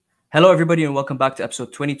Hello, everybody, and welcome back to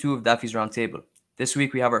episode 22 of Daffy's Roundtable. This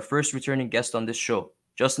week, we have our first returning guest on this show,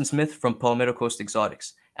 Justin Smith from Palmetto Coast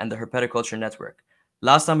Exotics and the Herpetoculture Network.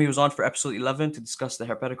 Last time he was on for episode 11 to discuss the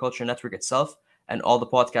Herpetoculture Network itself and all the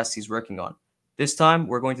podcasts he's working on. This time,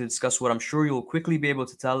 we're going to discuss what I'm sure you'll quickly be able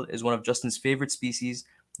to tell is one of Justin's favorite species,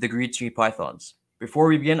 the green tree pythons. Before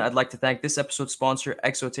we begin, I'd like to thank this episode's sponsor,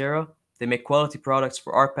 Exoterra. They make quality products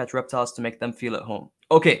for our pet reptiles to make them feel at home.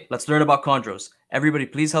 Okay, let's learn about chondros. Everybody,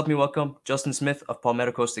 please help me welcome Justin Smith of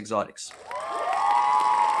Palmetto Coast Exotics.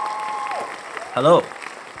 Hello.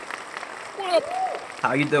 What up?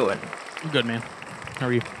 How you doing? I'm good, man. How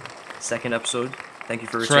are you? Second episode. Thank you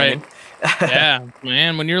for That's returning. Yeah,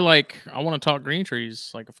 man. When you're like, I want to talk green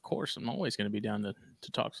trees, like, of course, I'm always going to be down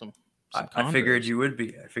to talk some I figured chondros. you would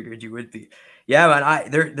be. Yeah,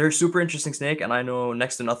 man. They're a super interesting snake, and I know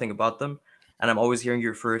next to nothing about them. And I'm always hearing you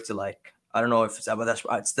refer to like I don't know if it's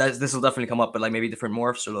but this will definitely come up, but like maybe different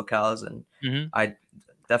morphs or locales, and hmm I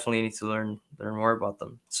definitely need to learn more about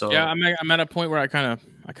them. Yeah, So I'm at a point where I kind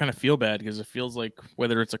of feel bad because it feels like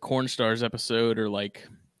whether it's a Corn Stars episode or like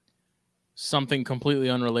something completely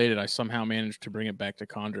unrelated, I somehow managed to bring it back to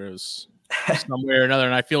chondros somewhere or another,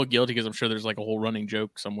 and I feel guilty because I'm sure there's like a whole running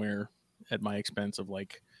joke somewhere at my expense of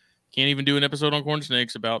like, can't even do an episode on corn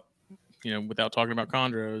snakes about without talking about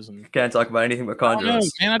chondros. And can't talk about anything but I don't know, chondros.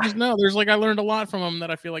 man. I just know there's like I learned a lot from them that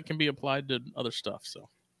I feel like can be applied to other stuff. So,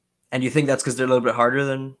 And you think that's because they're a little bit harder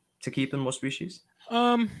than to keep than most species?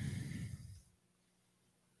 um,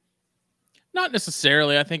 not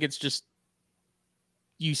necessarily. I think it's just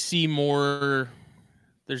you see more.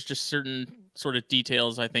 There's just certain sort of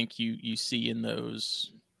details I think you see in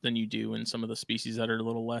those than you do in some of the species that are a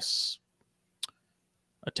little less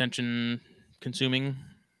attention consuming.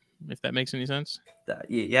 If that makes any sense.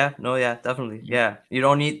 Yeah, no, yeah, definitely. Yeah, you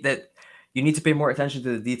don't need that. You need to pay more attention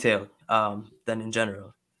to the detail than in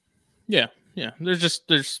general. Yeah, yeah. There's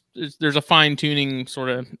a fine tuning sort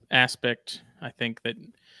of aspect. I think that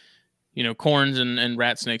corns and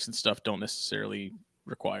rat snakes and stuff don't necessarily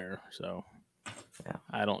require. So Yeah.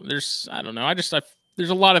 I don't know. There's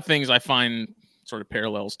a lot of things I find sort of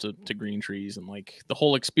parallels to green trees and like the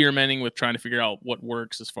whole experimenting with trying to figure out what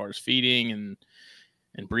works as far as feeding and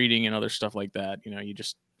breeding and other stuff like that.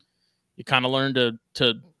 You kind of learn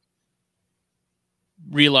to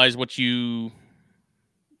realize what you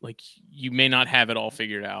like. You may not have it all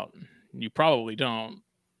figured out. You probably don't,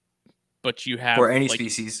 but you have For any like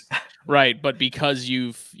species. right. But because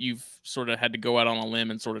you've sort of had to go out on a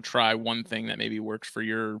limb and sort of try one thing that maybe works for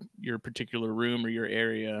your particular room or your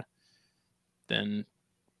area, then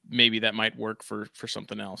maybe that might work for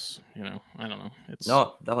something else. I don't know. It's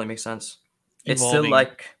No, definitely makes sense. It's still evolving.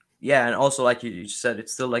 like yeah, and also like you said,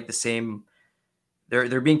 it's still like the same.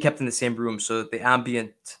 They're being kept in the same room, so the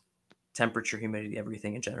ambient temperature, humidity,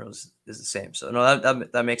 everything in general is the same. So no,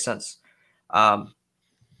 that makes sense. Um,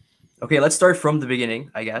 okay, let's start from the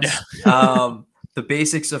beginning, I Yeah. guess. The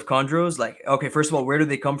basics of chondros, like okay, first of all, where do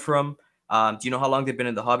they come from? Do you know how long they've been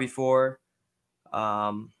in the hobby for?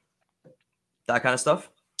 Um, that kind of stuff.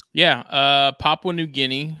 Yeah. Papua New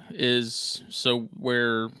Guinea is so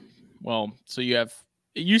where. Well, so you have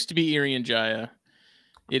it used to be Irian Jaya.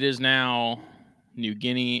 It is now New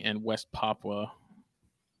Guinea and West Papua.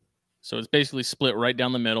 So it's basically split right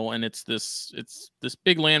down the middle, and it's this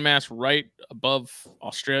big landmass right above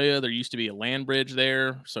Australia. There used to be a land bridge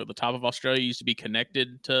there, so the top of Australia used to be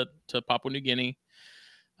connected to Papua New Guinea,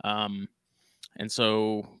 and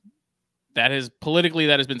so that has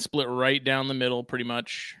been split right down the middle, pretty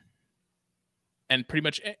much, and pretty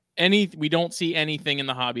much we don't see anything in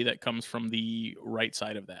the hobby that comes from the right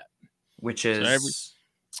side of that. Which So is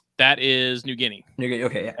that is New Guinea.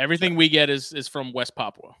 okay, yeah. Everything we get is from West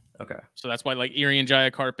Papua. Okay. So that's why like Irian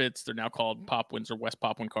Jaya carpets, they're now called Papuans or West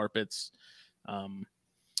Papuan carpets.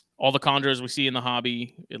 All the chondros we see in the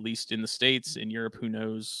hobby, at least in the States, in Europe, who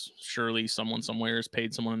knows? Surely someone somewhere has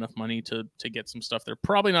paid someone enough money to get some stuff they're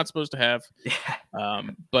probably not supposed to have. Yeah.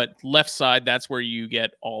 But left side, that's where you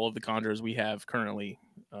get all of the chondros we have currently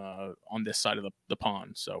on this side of the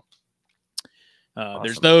pond. So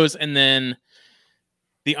there's Awesome. those, and then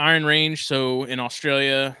the Iron Range. So in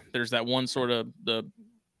Australia, there's that one sort of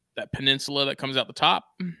that peninsula that comes out the top.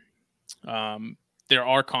 There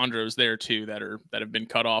are chondros there too that have been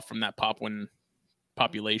cut off from that Papuan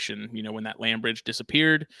population. When that land bridge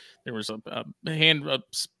disappeared, there was a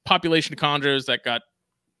population of chondros that got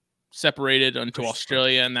separated into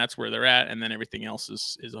Australia, and that's where they're at. And then everything else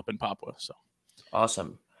is up in Papua. So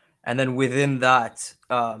awesome. And then within that,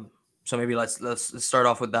 so maybe let's start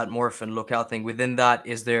off with that morph and locale thing. Within that,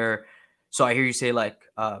 is there? So I hear you say like,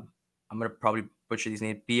 I'm gonna probably butcher these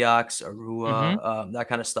names, Biax, Mm-hmm. Arua, that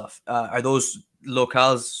kind of stuff. Are those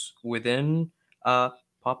locales within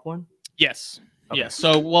Papuan? Yes. Okay. Yes.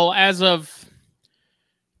 So, well, as of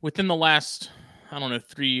within the last, I don't know,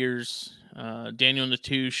 3 years, Daniel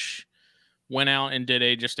Natusch went out and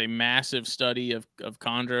did just a massive study of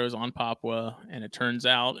chondros on Papua, and it turns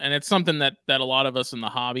out, and it's something that a lot of us in the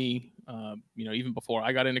hobby, even before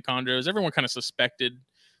I got into chondros, everyone kind of suspected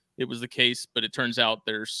it was the case, but it turns out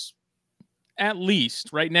there's at least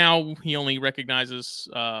right now he only recognizes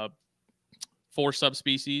 4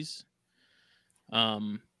 subspecies.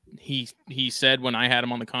 He said when I had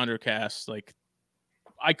him on the ChondroCast, like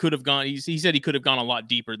I could have gone. He said he could have gone a lot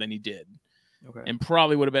deeper than he did, Okay. and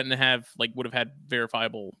probably would have had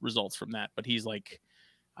verifiable results from that. But he's like,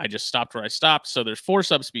 I just stopped where I stopped. So there's 4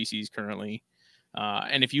 subspecies currently,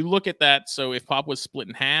 and if you look at that, so if Papua was split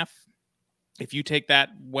in half, if you take that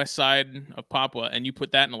west side of Papua and you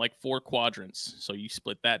put that into like 4 quadrants, so you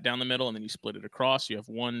split that down the middle and then you split it across, you have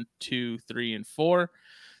 1, 2, 3, and 4.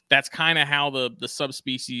 That's kind of how the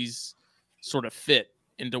subspecies sort of fit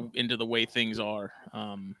into the way things are.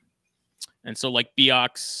 And so like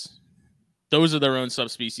Biax, those are their own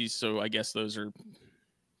subspecies. So I guess those are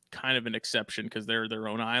kind of an exception because they're their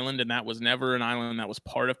own island, and that was never an island that was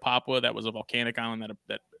part of Papua. That was a volcanic island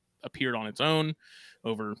that appeared on its own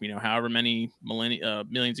over however many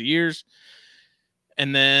millions of years.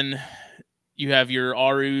 And then you have your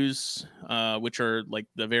Arus, which are like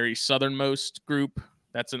the very southernmost group.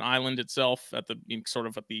 That's an island itself at the sort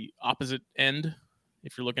of at the opposite end,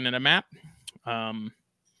 if you're looking at a map.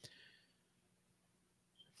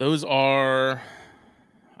 Those are,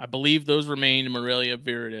 I believe, those remain Morelia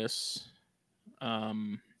viridis.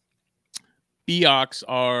 Biax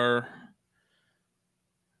are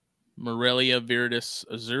Morelia viridis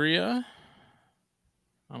azurea.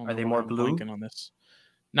 I don't Are know they why more I'm blue? blanking on this.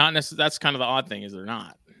 Not necessarily. That's kind of the odd thing, is they're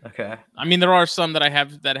not. Okay. I mean, there are some that I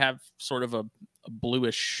have that have sort of a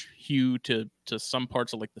bluish hue to some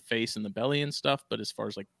parts of like the face and the belly and stuff, but as far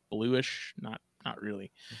as like bluish, not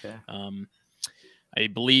really. Okay. I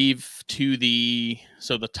believe to the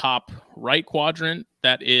top right quadrant,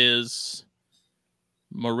 that is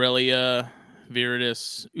Morelia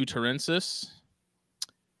viridis utarensis.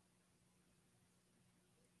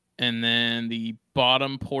 And then the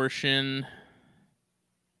bottom portion,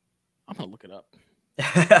 I'm gonna look it up.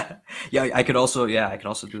 Yeah, I could also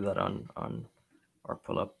do that on our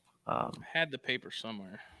pull up. I had the paper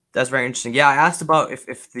somewhere. That's very interesting. Yeah, I asked about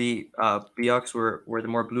if the Biax were the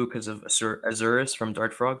more blue because of Azurus from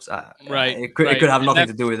Dart Frogs. Right, it right. could have And nothing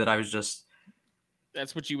to do with it. I was just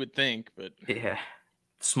that's what you would think, but yeah.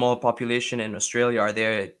 Small population in Australia. Are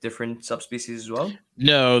there different subspecies as well?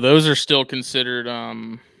 no, those are still considered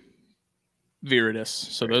viridis.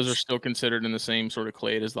 So those are Viridis. still considered in the same sort of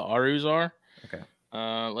clade as the Arus are. Okay.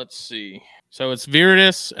 Let's see. So it's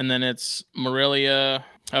viridis, and then it's Morelia.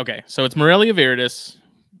 Okay, so it's Morelia viridis,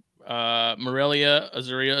 Morelia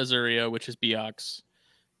azurea, which is Biax,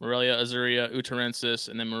 Morelia azurea utarensis,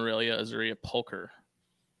 and then Morelia azurea pulcher.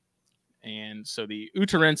 And so the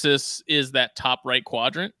utarensis is that top right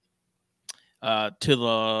quadrant. To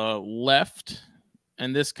the left,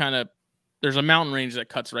 and this kind of, there's a mountain range that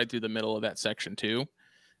cuts right through the middle of that section too,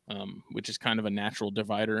 which is kind of a natural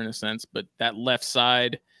divider in a sense. But that left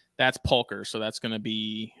side, that's pulcher. So that's going to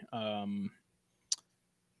be,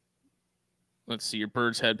 let's see, your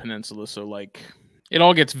Bird's Head Peninsula. So like, it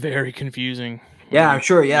all gets very confusing. Yeah, I'm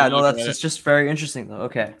sure. Yeah, no, look that's at it's just very interesting though.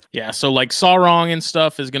 Okay. Yeah, so like Sarong and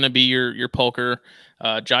stuff is going to be your pulcher.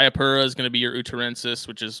 Jayapura is going to be your utarensis,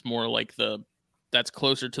 which is more like that's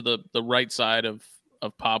closer to the right side of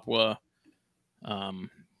Papua.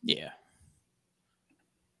 Yeah.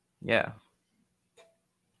 Yeah.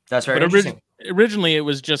 That's very But interesting. originally it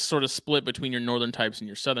was just sort of split between your northern types and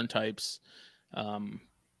your southern types.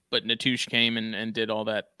 But Natusch came and did all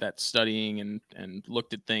that studying and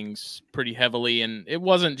looked at things pretty heavily, and it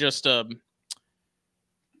wasn't just he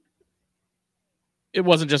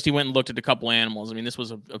went and looked at a couple animals. I mean, this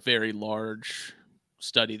was a very large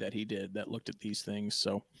study that he did that looked at these things.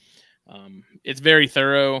 So it's very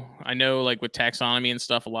thorough. I know, like with taxonomy and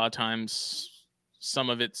stuff, a lot of times some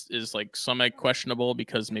of it is like somewhat questionable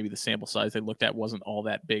because maybe the sample size they looked at wasn't all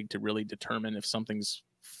that big to really determine if something's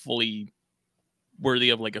fully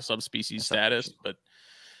worthy of like a subspecies status. But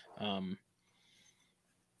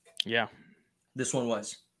yeah, this one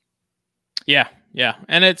was. Yeah.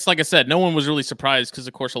 And it's like I said, no one was really surprised because,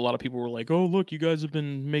 of course, a lot of people were like, oh, look, you guys have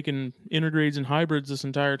been making intergrades and hybrids this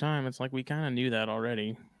entire time. It's like we kind of knew that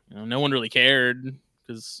already. No one really cared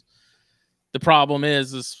because the problem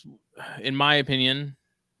is, in my opinion,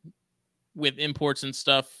 with imports and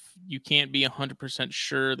stuff, you can't be 100%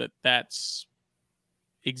 sure that that's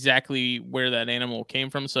exactly where that animal came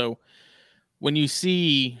from. So when you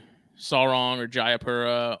see Sarong or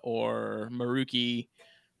Jayapura or Maruki,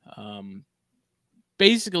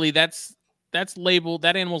 basically that's labeled,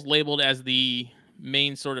 that animal's labeled as the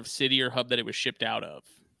main sort of city or hub that it was shipped out of.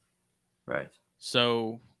 Right.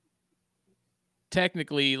 So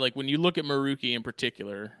technically, like when you look at Maruki in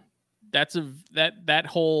particular, that's that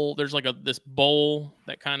whole, there's like this bowl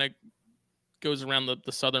that kind of goes around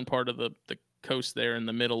the southern part of the coast there in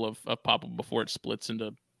the middle of Papua before it splits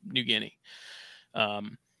into New Guinea.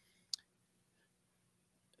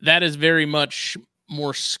 That is very much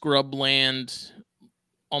more scrubland,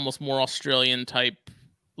 almost more Australian type,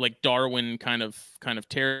 like Darwin kind of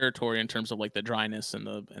territory in terms of like the dryness and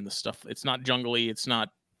the stuff. It's not jungly. It's not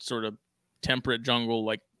sort of temperate jungle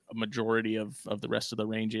like a majority of the rest of the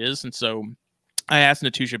range is. And so I asked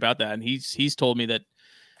Natush about that, and he's told me that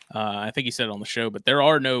I think he said it on the show, but there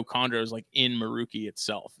are no chondros like in Maruki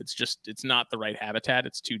itself. It's not the right habitat.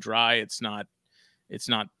 It's too dry. It's not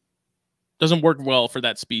doesn't work well for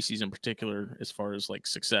that species in particular as far as like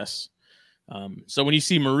success. So when you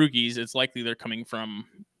see Marukis, it's likely they're coming from,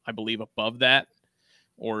 I believe, above that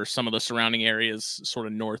or some of the surrounding areas sort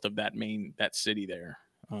of north of that city there.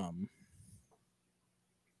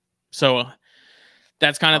 So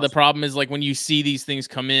that's kind of the problem, is like when you see these things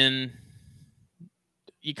come in,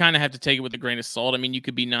 you kind of have to take it with a grain of salt. I mean, you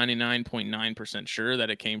could be 99.9% sure that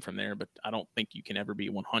it came from there, but I don't think you can ever be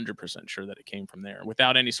 100% sure that it came from there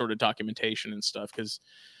without any sort of documentation and stuff. Because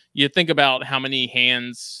you think about how many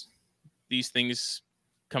hands these things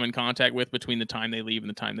come in contact with between the time they leave and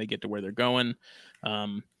the time they get to where they're going.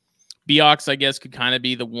 Biaks, I guess, could kind of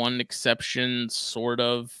be the one exception, sort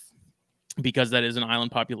of, because that is an island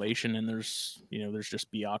population, and there's just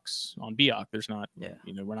Biaks on Biak. There's not,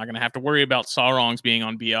 we're not going to have to worry about Sarongs being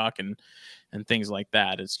on Biak and things like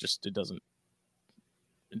that. It's just, it doesn't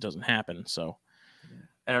happen. So,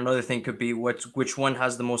 and another thing could be which one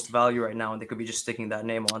has the most value right now, and they could be just sticking that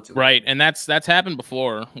name onto it. Right, and that's happened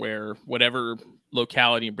before, where whatever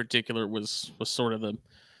locality in particular was sort of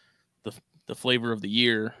the flavor of the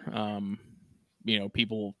year.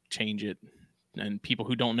 People change it. And people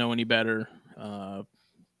who don't know any better,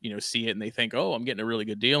 see it and they think, "Oh, I'm getting a really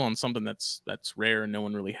good deal on something that's rare and no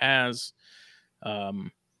one really has,"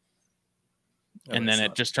 and then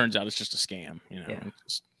it just turns out it's just a scam. Yeah.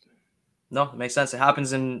 No, it makes sense. It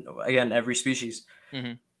happens in, again, every species.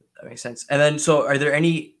 Mm-hmm. That makes sense. And then, so are there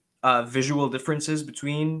any visual differences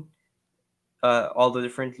between all the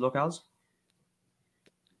different locales?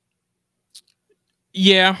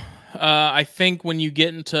 Yeah. I think when you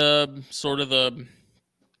get into sort of the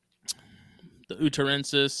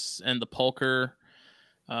Utarensis and the Pulcher,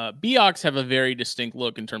 Biaks have a very distinct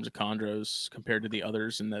look in terms of chondros compared to the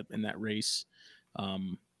others in that race.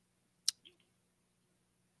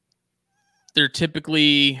 They're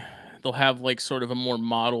typically, they'll have like sort of a more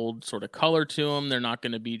mottled sort of color to them. They're not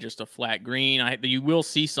going to be just a flat green. You will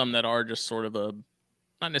see some that are just sort of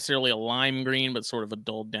not necessarily a lime green, but sort of a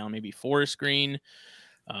dulled down, maybe forest green.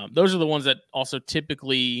 Those are the ones that also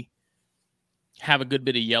typically have a good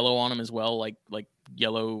bit of yellow on them as well, like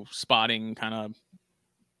yellow spotting kind of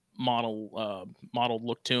mottled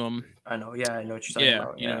look to them. I know. Yeah, I know what you're talking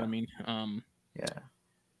about. You know what I mean? Yeah.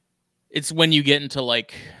 It's when you get into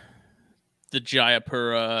like the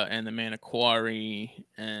Jayapura and the Manokwari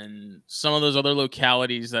and some of those other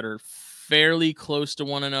localities that are fairly close to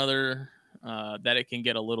one another, that it can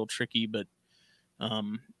get a little tricky. But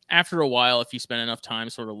after a while, if you spend enough time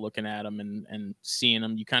sort of looking at them and seeing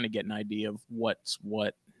them, you kind of get an idea of what's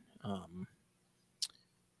what.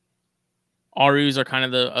 Arus are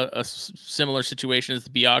kind of a similar situation as the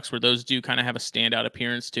Biaks, where those do kind of have a standout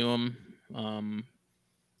appearance to them.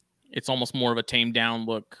 It's almost more of a tamed down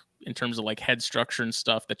look in terms of like head structure and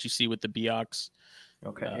stuff that you see with the Biaks.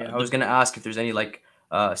 Okay. I was going to ask if there's any like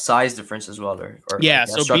size difference as well, or so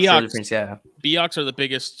structural difference. Yeah. Biaks are the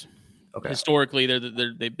biggest. Okay. Historically,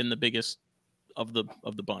 they've been the biggest of the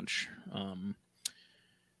bunch, and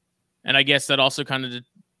I guess that also kind of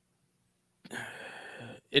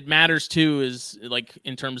it matters too, is like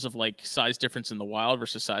in terms of like size difference in the wild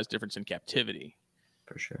versus size difference in captivity.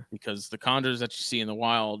 For sure, because the chondros that you see in the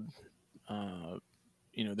wild,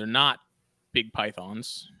 they're not big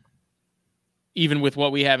pythons. Even with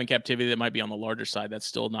what we have in captivity, that might be on the larger side. That's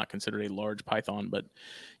still not considered a large python, but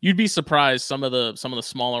you'd be surprised some of the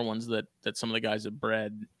smaller ones that some of the guys have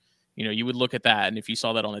bred. You would look at that, and if you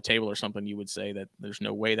saw that on a table or something, you would say that there's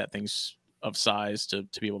no way that thing's of size to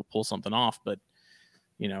be able to pull something off. But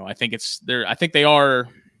I think I think they are,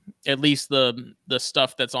 at least the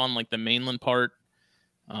stuff that's on like the mainland part.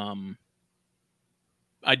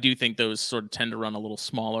 I do think those sort of tend to run a little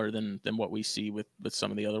smaller than what we see with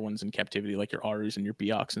some of the other ones in captivity, like your Arus and your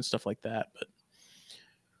Biocs and stuff like that. But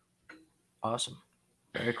awesome,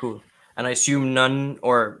 very cool. And I assume none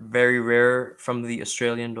or very rare from the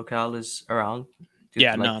Australian locale is around.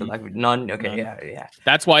 Yeah, like none. None. Okay, None. yeah.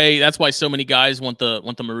 That's why so many guys want the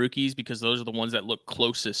Marukis, because those are the ones that look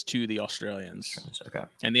closest to the Australians. Okay.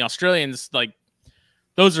 And the Australians, like,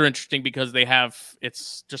 those are interesting because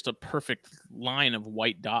it's just a perfect line of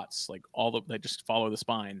white dots, like they just follow the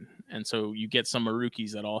spine. And so you get some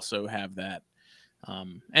Marukis that also have that.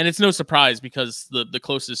 And it's no surprise because the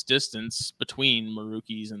closest distance between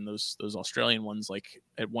Marukis and those Australian ones, like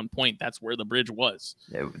at one point, that's where the bridge was.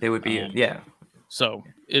 They would be, yeah. So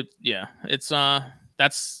it's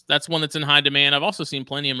that's one that's in high demand. I've also seen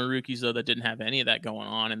plenty of Marukis though that didn't have any of that going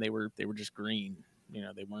on, and they were just green.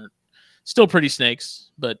 They weren't, still pretty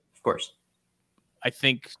snakes, but of course, I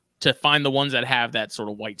think to find the ones that have that sort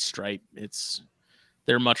of white stripe,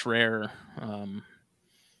 they're much rarer.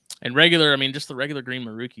 And regular, I mean, just the regular green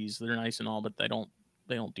Marukis, they're nice and all, but they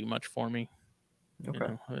don't do much for me.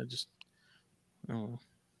 Okay. Oh.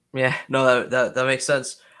 Yeah, no, that makes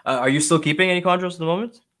sense. Are you still keeping any chondros at the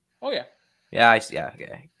moment? Oh yeah. Yeah, yeah,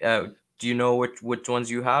 okay. Do you know which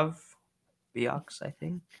ones you have? Biocs, I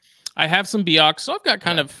think. I have some Biocs, so I've got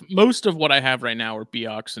kind of most of what I have right now are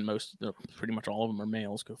Biocs, and pretty much all of them are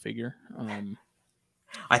males. Go figure.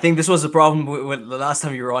 I think this was the problem with the last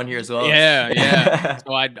time you were on here as well. Yeah.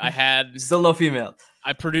 So I had still no female.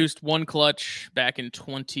 I produced one clutch back in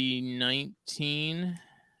 2019.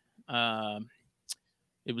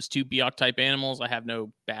 It was 2 Bioc type animals. I have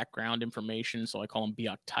no background information, so I call them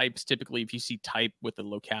Bioc types. Typically, if you see type with the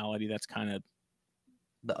locality, that's kind of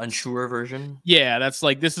the unsure version. Yeah, that's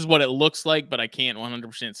like, this is what it looks like, but I can't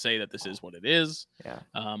 100% say that this is what it is. Yeah.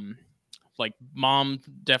 Like mom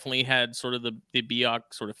definitely had sort of the Bioc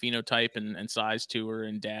sort of phenotype and size to her,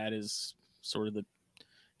 and dad is sort of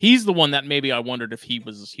he's the one that maybe I wondered if he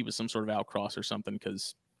was some sort of outcross or something,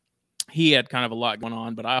 because he had kind of a lot going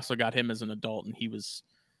on, but I also got him as an adult, and he was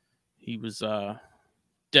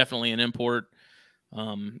definitely an import.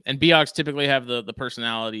 And Biocs typically have the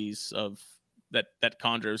personalities of that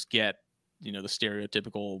chondros get, the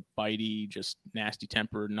stereotypical bitey, just nasty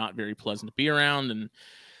tempered, not very pleasant to be around. And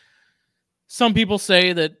some people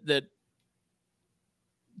say that the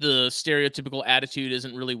stereotypical attitude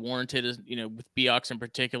isn't really warranted, with Biocs in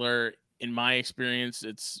particular. In my experience,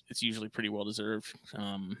 it's usually pretty well deserved.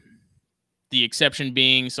 The exception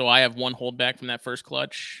being, so I have one holdback from that first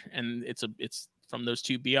clutch, and it's from those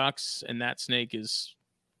 2 Biocs, and that snake is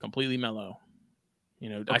completely mellow.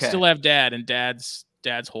 Okay. I still have dad, and dad's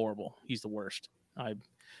horrible. He's the worst. I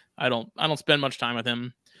don't spend much time with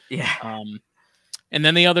him. Yeah. And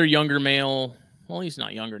then the other younger male, well, he's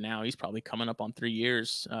not younger now. He's probably coming up on 3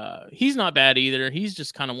 years. He's not bad either. He's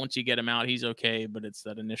just kind of, once you get him out, he's okay. But it's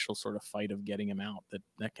that initial sort of fight of getting him out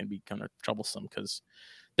that can be kind of troublesome, because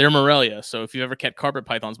they're Morelia. So if you've ever kept carpet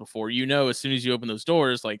pythons before, as soon as you open those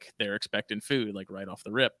doors, like, they're expecting food, like, right off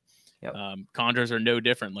the rip. Yep. Chondros are no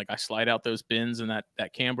different. Like, I slide out those bins in that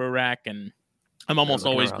Cambro rack, and I'm almost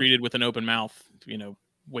always greeted with an open mouth,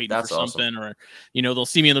 waiting That's for something. Awesome. Or, they'll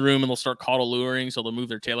see me in the room and they'll start caudal luring. So they'll move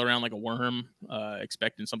their tail around like a worm,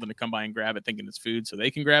 expecting something to come by and grab it, thinking it's food so they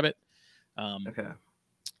can grab it. Okay.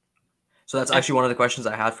 So that's actually one of the questions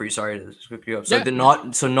I had for you. Sorry to scoop you up. So Yeah.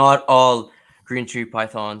 Not all green tree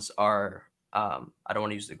pythons are, I don't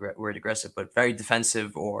want to use the word aggressive, but very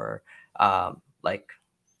defensive, or like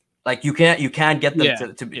you can't get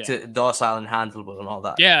them to docile and handleable and all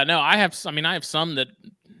that. Yeah, no, I have some that,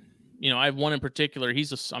 I have one in particular.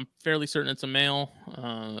 I'm fairly certain it's a male.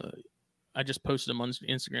 I just posted him on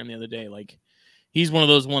Instagram the other day. Like, he's one of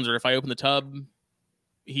those ones where if I open the tub,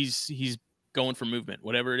 he's going for movement,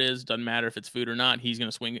 whatever it is, doesn't matter if it's food or not, he's going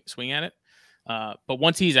to swing at it. But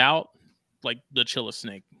once he's out, like the chillest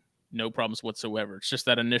snake, no problems whatsoever. It's just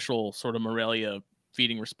that initial sort of Morelia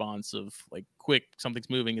feeding response of, like, quick, something's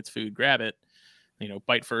moving, it's food, grab it,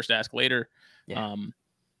 bite first, ask later. Yeah.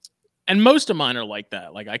 And most of mine are like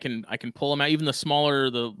that. Like, I can pull them out. Even the smaller,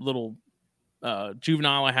 the little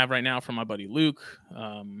juvenile I have right now from my buddy Luke,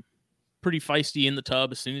 pretty feisty in the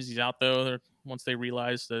tub. As soon as he's out, though, once they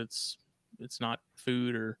realize that it's not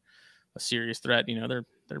food or a serious threat, they're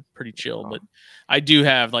pretty chill. But I do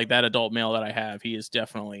have, like, that adult male that I have. He is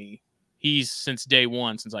definitely, since day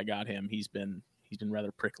one, since I got him, he's been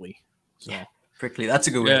rather prickly. So. Yeah, prickly. That's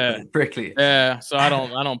a good way. Prickly. Yeah. So I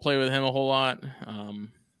don't play with him a whole lot.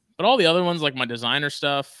 But all the other ones, like my designer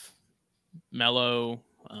stuff, mellow.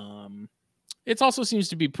 It also seems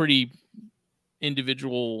to be pretty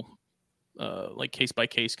individual like case by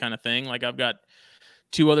case kind of thing. Like I've got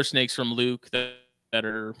 2 other snakes from Luke that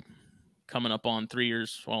are coming up on 3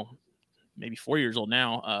 years, well, maybe 4 years old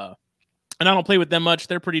now. And I don't play with them much.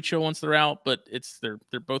 They're pretty chill once they're out, but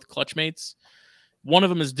they're both clutch mates. One of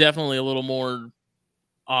them is definitely a little more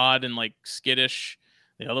odd and like skittish.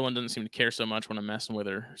 The other one doesn't seem to care so much when I'm messing with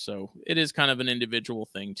her. So it is kind of an individual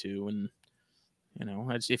thing too. And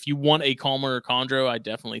if you want a calmer chondro, I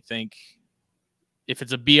definitely think if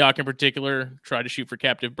it's a Biak in particular, try to shoot for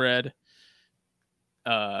captive bred.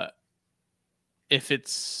 If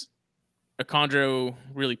it's a chondro,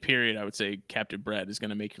 really, period, I would say captive bred is going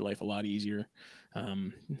to make your life a lot easier.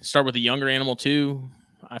 Start with a younger animal too.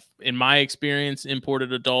 In my experience,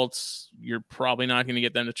 imported adults, you're probably not going to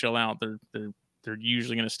get them to chill out. They're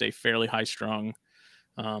usually going to stay fairly high strung.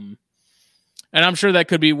 And I'm sure that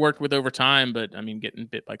could be worked with over time, but I mean, getting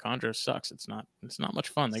bit by chondros sucks. It's not much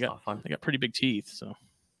fun. They got pretty big teeth. So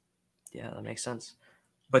yeah, that makes sense.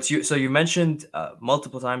 But you mentioned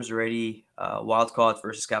multiple times already wild caught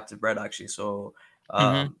versus captive bred actually. So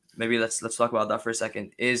maybe let's talk about that for a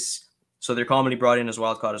second. So they're commonly brought in as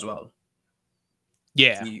wild caught as well.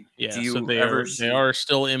 Yeah, Do so they are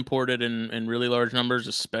still imported in really large numbers,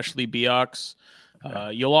 especially Biaks.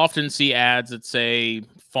 Okay. You'll often see ads that say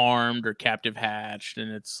farmed or captive hatched,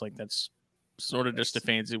 and it's like that's sort of just a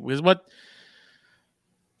fancy. Because what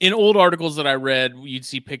in old articles that I read, you'd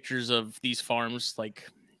see pictures of these farms like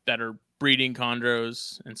that are breeding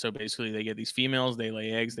chondros, and so basically they get these females, they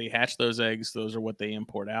lay eggs, they hatch those eggs. Those are what they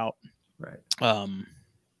import out. Right.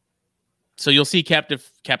 So you'll see captive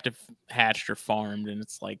hatched or farmed, and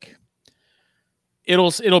it's like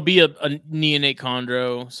it'll be a neonate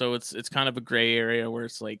chondro, so it's kind of a gray area where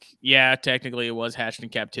it's like, yeah, technically it was hatched in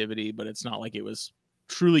captivity, but it's not like it was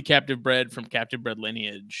truly captive bred from captive bred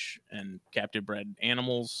lineage and captive bred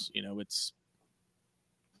animals.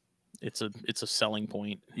 It's a selling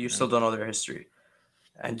point. You still don't know their history,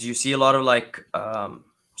 and do you see a lot of like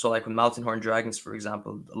so like with mountain horn dragons, for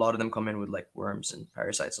example, a lot of them come in with like worms and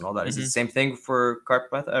parasites and all that. Is it the same thing for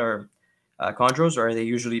Carpetha or chondros, or are they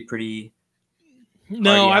usually pretty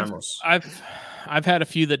no animals? I've had a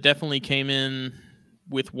few that definitely came in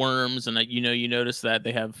with worms, and you notice that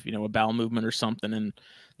they have a bowel movement or something, and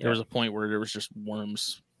there was a point where there was just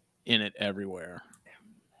worms in it everywhere,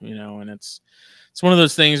 and it's one of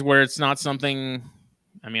those things where it's not something.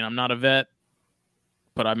 I mean, I'm not a vet,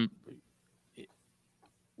 but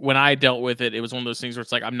when I dealt with it, it was one of those things where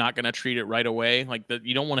it's like, I'm not going to treat it right away. Like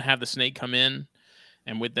you don't want to have the snake come in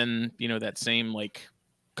and within, that same like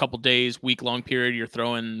couple days, week-long period, you're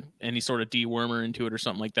throwing any sort of dewormer into it or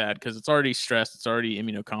something like that. Cause it's already stressed. It's already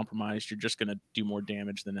immunocompromised. You're just going to do more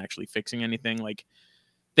damage than actually fixing anything. Like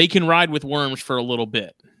they can ride with worms for a little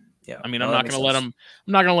bit. Yeah. I mean, I'm not going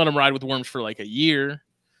to let them ride with worms for like a year,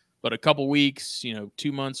 but a couple weeks,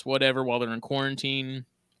 2 months, whatever, while they're in quarantine,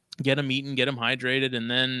 get them eating, get them hydrated,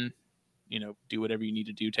 and then, do whatever you need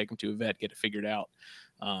to do. Take them to a vet, get it figured out.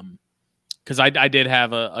 Because I did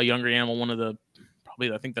have a younger animal, one of the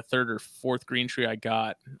probably I think the 3rd or 4th green tree I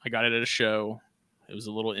got it at a show. It was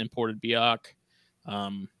a little imported Biak.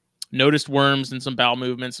 Noticed worms and some bowel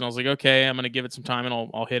movements, and I was like, okay, I'm gonna give it some time, and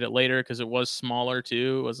I'll hit it later because it was smaller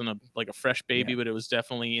too. It wasn't a fresh baby, but it was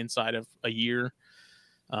definitely inside of a year.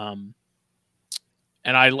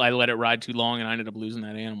 And I let it ride too long, and I ended up losing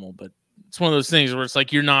that animal. But it's one of those things where it's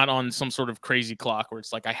like you're not on some sort of crazy clock where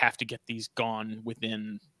it's like I have to get these gone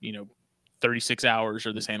within 36 hours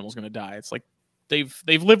or this animal's going to die. It's like they've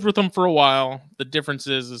lived with them for a while. The difference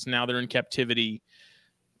is now they're in captivity.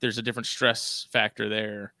 There's a different stress factor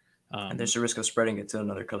there, and there's a risk of spreading it to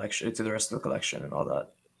another collection, to the rest of the collection, and all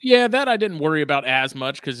that. Yeah, that I didn't worry about as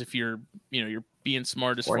much because if you're being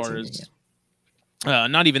smart as far as.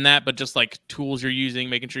 Not even that, but just like tools you're using,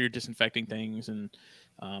 making sure you're disinfecting things and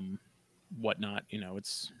whatnot.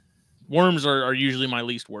 It's worms are usually my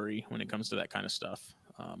least worry when it comes to that kind of stuff.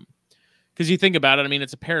 Because you think about it, I mean,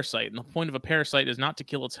 it's a parasite, and the point of a parasite is not to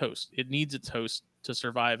kill its host. It needs its host to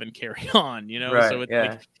survive and carry on. Right, so it's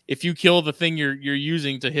like if you kill the thing you're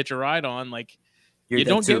using to hitch a ride on, like you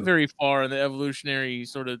don't get very far in the evolutionary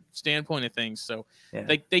sort of standpoint of things. So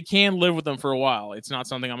they can live with them for a while. It's not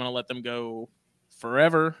something I'm going to let them go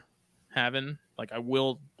forever having. Like I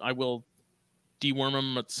will deworm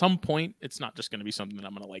them at some point. It's not just going to be something that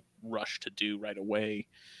I'm going to like rush to do right away.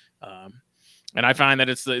 And I find that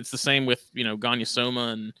it's the same with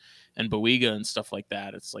Gonyosoma and Boiga and stuff like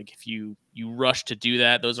that. It's like if you rush to do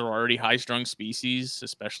that, those are already high strung species,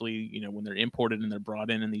 especially when they're imported and they're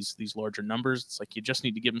brought in these larger numbers. It's like you just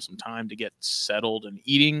need to give them some time to get settled and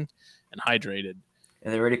eating and hydrated.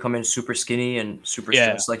 and they already come in super skinny and super Yeah,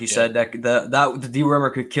 stressed, like you yeah, said. That the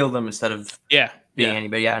dewormer could kill them instead of yeah, being yeah.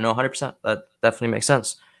 anybody. Yeah, no, 100%. That definitely makes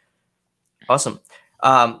sense. Awesome.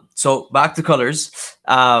 So back to colors.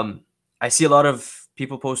 I see a lot of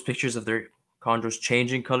people post pictures of their chondros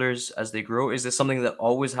changing colors as they grow. Is this something that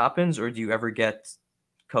always happens, or do you ever get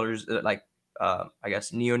colors like I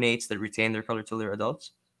guess neonates that retain their color till they're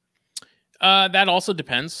adults? That also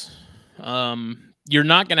depends. You're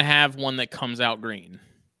not going to have one that comes out green.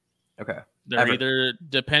 Okay. They're Ever. either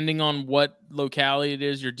depending on what locality it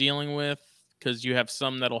is you're dealing with, because you have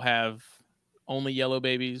some that'll have only yellow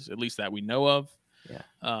babies, at least that we know of.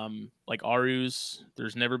 Yeah. Like Arus,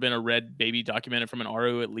 there's never been a red baby documented from an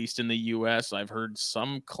Aru, at least in the US. I've heard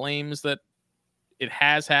some claims that it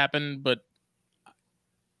has happened, but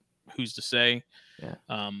who's to say? Yeah.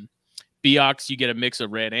 Beox, you get a mix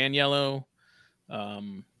of red and yellow.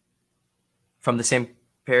 From the same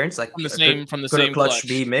parents, like From the could could a same clutch clutch.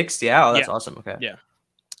 be mixed? Yeah. Oh, Yeah, that's awesome. Okay. yeah.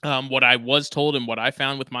 What I was told and what I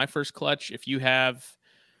found with my first clutch, if you have,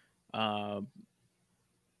 like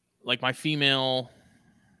my female,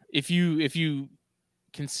 if you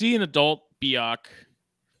can see an adult Biak,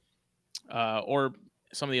 or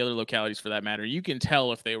some of the other localities for that matter, you can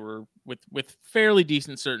tell if they were with fairly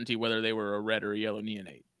decent certainty whether they were a red or a yellow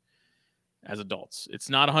neonate as adults.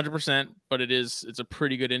 It's not 100%, but it's a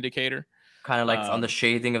pretty good indicator. Kind of like on the Um,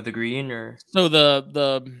 shading of the green, or so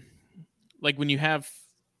the like when you have,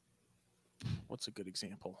 what's a good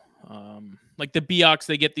example? Like the Beox,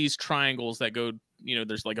 they get these triangles that go,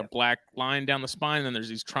 there's like a black line down the spine, and then there's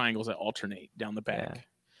these triangles that alternate down the back.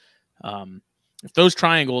 Yeah. If those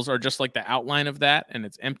triangles are just like the outline of that and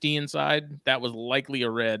it's empty inside, that was likely a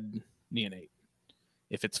red neonate.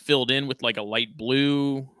 If it's filled in with like a light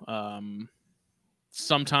blue,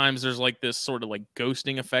 sometimes there's like this sort of like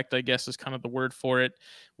ghosting effect, I guess is kind of the word for it,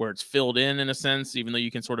 where it's filled in a sense, even though you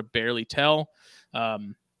can sort of barely tell.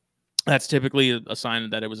 That's typically a sign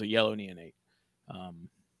that it was a yellow neonate.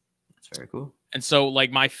 that's very cool. And so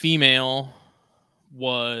like my female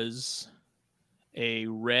was a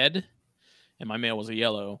red and my male was a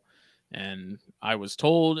yellow. And I was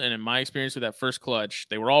told, and in my experience with that first clutch,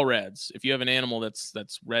 they were all reds. If you have an animal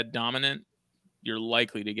that's red dominant, you're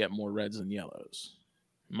likely to get more reds than yellows.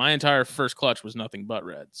 My entire first clutch was nothing but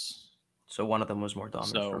reds. So one of them was more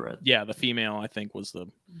dominant for red. Yeah, the female I think was the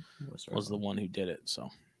one who did it. So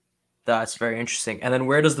that's very interesting. And then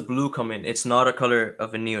where does the blue come in? It's not a color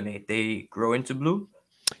of a neonate. They grow into blue?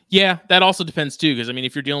 Yeah, that also depends too. Because I mean,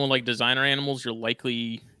 if you're dealing with like designer animals, you're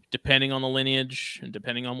likely, depending on the lineage and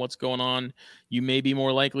depending on what's going on, you may be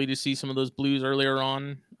more likely to see some of those blues earlier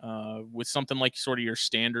on. With something like sort of your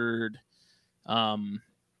standard Sarongs,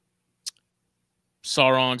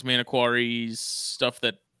 Manoquaris, stuff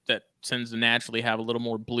that tends to naturally have a little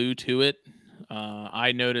more blue to it.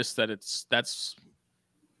 I noticed that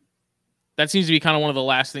that seems to be kind of one of the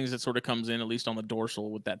last things that sort of comes in, at least on the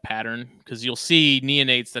dorsal, with that pattern, because you'll see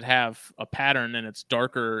neonates that have a pattern and it's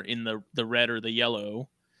darker in the red or the yellow,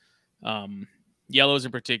 yellows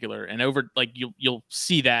in particular, and over like you'll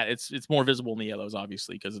see that it's more visible in the yellows,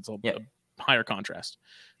 obviously, because it's a higher contrast.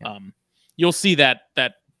 You'll see that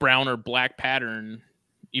brown or black pattern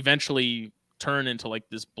eventually turn into like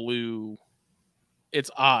this blue. It's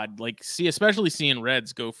odd, like especially seeing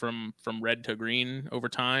reds go from red to green over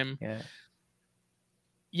time. Yeah.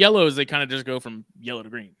 Yellows, they kind of just go from yellow to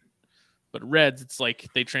green, but reds, it's like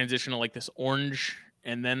they transition to like this orange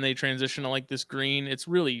and then they transition to like this green. It's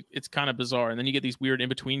kind of bizarre. And then you get these weird in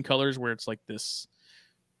between colors where it's like this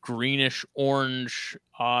greenish orange,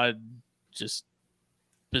 odd, just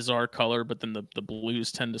bizarre color, but then the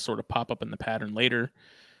blues tend to sort of pop up in the pattern later.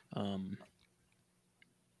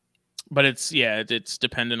 But it's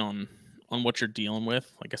dependent on what you're dealing with.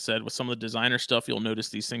 Like I said, with some of the designer stuff, you'll notice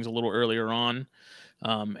these things a little earlier on.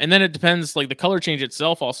 And then it depends, like the color change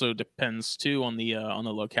itself also depends too on the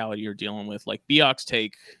locality you're dealing with. Like Beox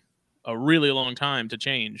take a really long time to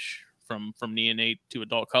change from neonate to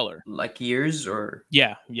adult color. Like years or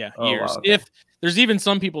years. Wow, okay. If there's even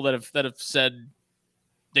some people that have said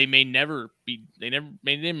they may never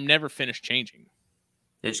finish changing.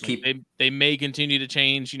 They just keep. They may continue to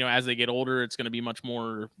change. As they get older, it's going to be much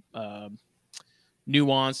more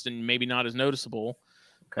nuanced and maybe not as noticeable.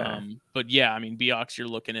 Okay. But yeah, I mean, Beox, you're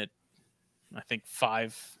looking at, I think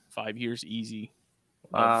 5 years easy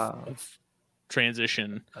of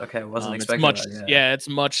transition. Okay, wasn't expecting that. Yeah, it's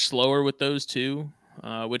much slower with those two,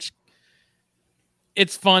 which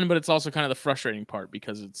it's fun, but it's also kind of the frustrating part,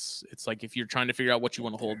 because it's like if you're trying to figure out what you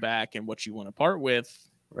want to hold back and what you want to part with,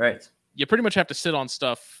 right? You pretty much have to sit on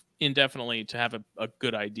stuff indefinitely to have a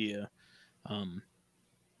good idea.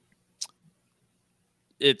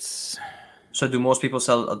 it's So do most people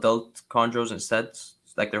sell adult chondros instead?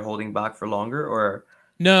 Like they're holding back for longer, or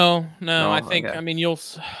no. no? I think Okay.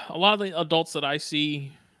 a lot of the adults that I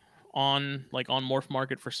see on Morph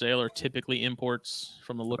Market for sale are typically imports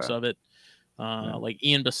from the looks Okay. of it. Yeah. Like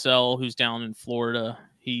Ian Bassell, who's down in Florida,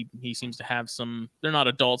 he seems to have some. They're not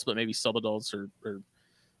adults, but maybe subadults or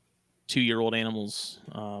 2-year-old animals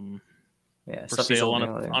Yeah. for Stuff he's sale holding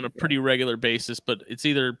out there. on a pretty regular basis. But it's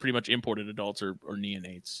either pretty much imported adults or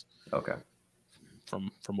neonates Okay.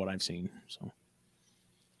 from what I've seen. So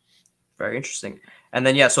Very interesting. And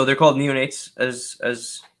then so they're called neonates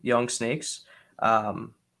as young snakes.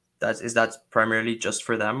 Um, that primarily just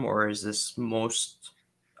for them, or is this most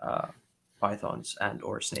uh, pythons and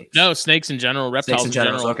or snakes? no, snakes in general, Snakes reptiles in in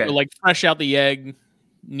general. general. So Okay. like fresh out the egg,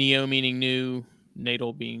 neo meaning new,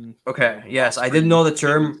 natal being Okay. Yes, I didn't offspring. know the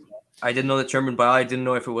term. I didn't know the term, but I didn't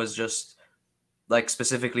know if it was just like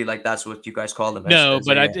specifically like that's what you guys call them No, as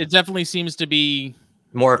but a it definitely seems to be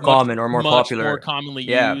more common or more much more popular. commonly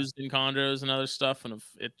Yeah. used in chondros and other stuff, and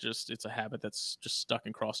it's a habit that's just stuck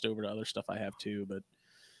and crossed over to other stuff I have too. But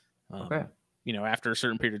Okay. after a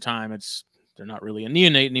certain period of time, they're not really a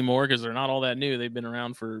neonate anymore because they're not all that new. They've been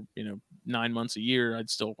around for 9 months a year. I'd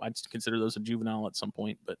consider those a juvenile at some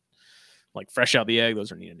point, but like fresh out the egg,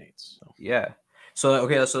 those are neonates. So. Yeah. So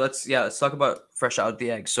okay, so let's talk about fresh out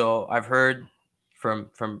the egg. So I've heard from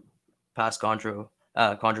past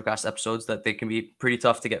ChondroCast episodes that they can be pretty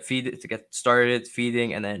tough to get started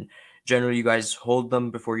feeding, and then generally you guys hold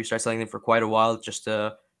them before you start selling them for quite a while just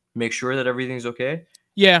to make sure that everything's okay.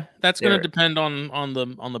 Yeah, that's going to They're depend on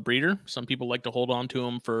the breeder. Some people like to hold on to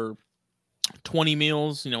them for 20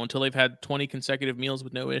 meals, until they've had 20 consecutive meals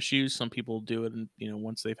with no issues. Some people do it,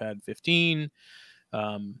 once they've had 15.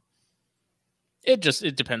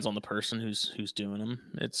 It depends on the person who's doing them.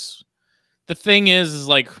 It's the thing is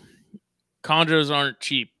like chondros aren't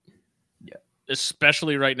cheap. Yeah.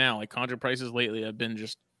 Especially right now. Like chondro prices lately have been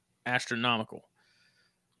just astronomical.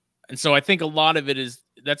 And so I think a lot of it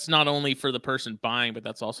that's not only for the person buying, but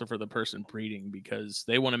that's also for the person breeding, because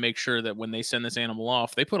they want to make sure that when they send this animal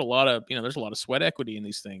off, they put a lot of, there's a lot of sweat equity in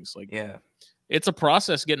these things. Like, Yeah. it's a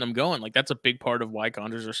process getting them going. Like, that's a big part of why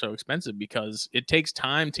chondros are so expensive, because it takes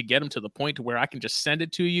time to get them to the point to where I can just send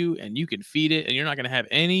it to you and you can feed it and you're not going to have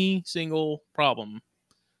any single problem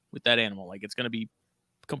with that animal. Like, it's going to be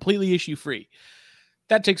completely issue free.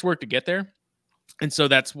 That takes work to get there. And so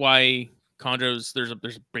that's why chondros, there's a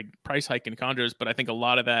big price hike in chondros, but I think a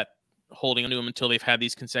lot of that holding onto them until they've had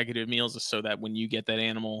these consecutive meals is so that when you get that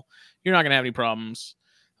animal, you're not going to have any problems.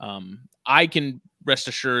 I can rest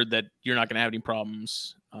assured that you're not going to have any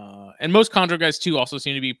problems. And most chondro guys too also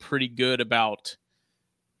seem to be pretty good about,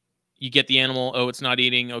 you get the animal, oh, it's not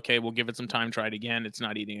eating. Okay, we'll give it some time, try it again. It's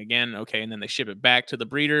not eating again. Okay, and then they ship it back to the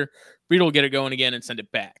breeder. Breeder will get it going again and send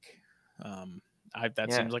it back.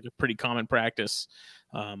 That seems like a pretty common practice.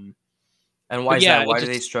 And why is that? Why do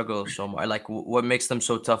they struggle so much? Like, what makes them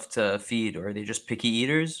so tough to feed? Or are they just picky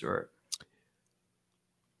eaters? Or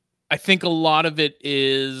I think a lot of it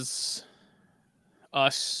is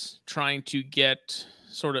us trying to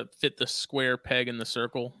sort of fit the square peg in the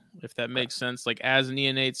circle, if that makes sense. Like, as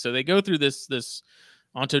neonates, so they go through this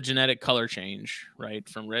ontogenetic color change, right,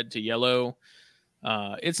 from red to yellow.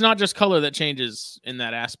 It's not just color that changes in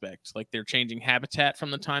that aspect. Like, they're changing habitat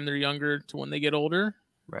from the time they're younger to when they get older.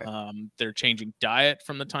 right. They're changing diet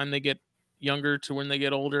from the time they get younger to when they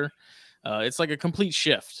get older. It's like a complete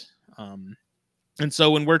shift. And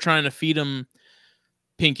so when we're trying to feed them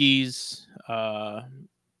pinkies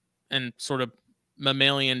and sort of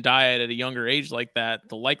mammalian diet at a younger age like that,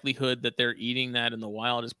 the likelihood that they're eating that in the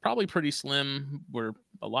wild is probably pretty slim, where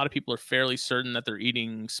a lot of people are fairly certain that they're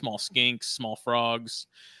eating small skinks, small frogs.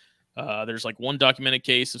 There's like one documented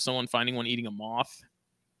case of someone finding one eating a moth.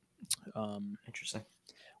 Interesting.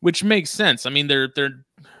 Which makes sense. I mean, they're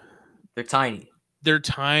tiny. They're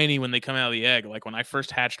tiny when they come out of the egg. Like when I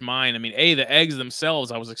first hatched mine, I mean, the eggs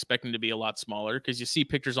themselves I was expecting to be a lot smaller, because you see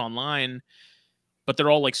pictures online, but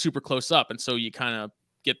they're all like super close up, and so you kind of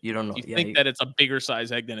you don't know. You think that it's a bigger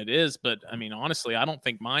size egg than it is, but I mean, honestly, I don't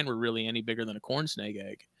think mine were really any bigger than a corn snake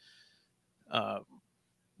egg.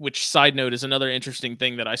 Which, side note, is another interesting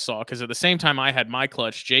thing that I saw, because at the same time I had my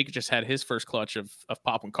clutch, Jake just had his first clutch of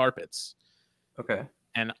Papuan carpets. Okay.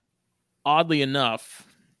 And oddly enough,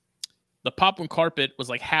 the Papuan carpet was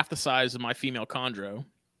like half the size of my female chondro.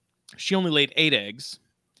 She only laid 8 eggs.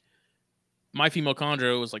 My female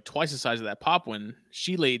chondro was like twice the size of that Papuan.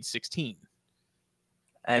 She laid 16.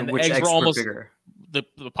 And the which eggs were almost bigger? The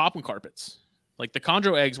Papuan carpets. Like, the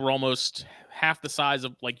chondro eggs were almost half the size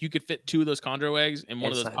of, like, you could fit 2 of those chondro eggs in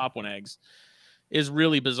one of those Papuan eggs. is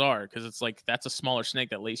really bizarre because it's like that's a smaller snake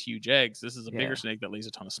that lays huge eggs. This is a bigger snake that lays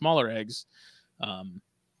a ton of smaller eggs.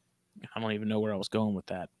 I don't even know where I was going with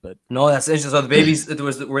that, but no, that's interesting. So the babies,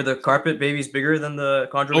 were the carpet babies bigger than the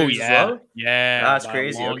chondro babies as well? Yeah, That's by a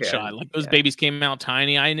crazy. long Okay, shot. Like those babies came out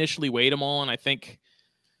tiny. I initially weighed them all, and I think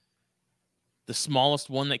the smallest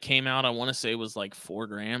one that came out, I want to say, was like 4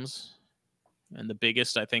 grams, and the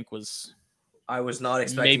biggest I think was. I was not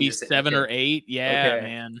expecting maybe 7 or 8. Yeah,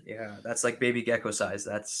 man. Yeah, that's like baby gecko size.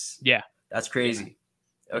 That's crazy.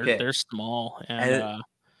 Yeah. Okay, they're small, and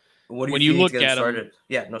what do when you you look to get at them them, started?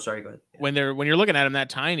 Yeah, no, sorry, go ahead. Yeah. When you're looking at them that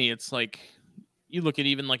tiny, it's like you look at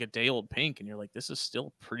even like a day old pink, and you're like, this is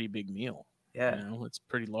still a pretty big meal. Yeah, you know, it's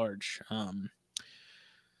pretty large.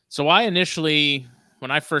 So I initially,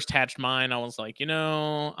 when I first hatched mine, I was like,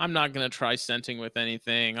 I'm not gonna try scenting with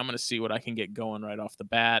anything. I'm gonna see what I can get going right off the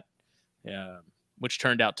bat. Yeah. Which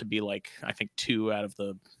turned out to be like, I think 2 out of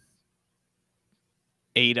the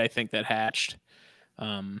 8, I think, that hatched.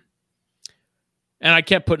 And I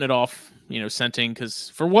kept putting it off, scenting, because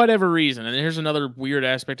for whatever reason, and here's another weird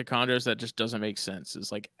aspect of chondros that just doesn't make sense,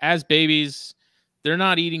 is like as babies, they're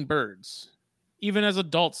not eating birds. Even as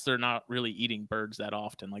adults, they're not really eating birds that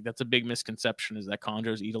often. Like that's a big misconception, is that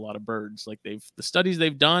chondros eat a lot of birds. Like the studies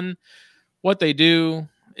they've done, what they do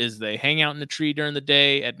is they hang out in the tree during the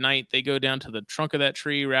day. At night, they go down to the trunk of that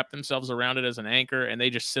tree, wrap themselves around it as an anchor, and they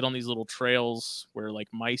just sit on these little trails where like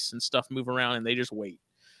mice and stuff move around, and they just wait.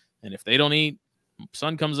 And if they don't eat,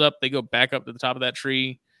 sun comes up, they go back up to the top of that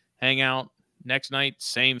tree, hang out. Next night,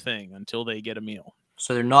 same thing until they get a meal.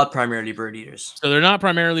 So they're not primarily bird eaters.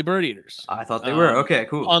 I thought they were. Okay,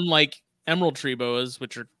 cool. Unlike emerald tree boas,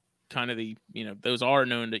 which are kind of those are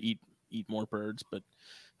known to eat more birds, but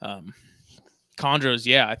chondros,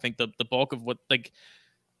 yeah, I think the bulk of what, like,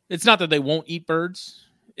 it's not that they won't eat birds,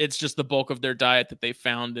 it's just the bulk of their diet that they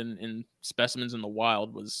found in specimens in the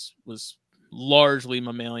wild was largely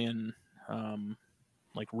mammalian,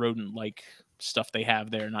 like rodent like stuff they have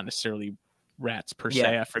there, not necessarily rats per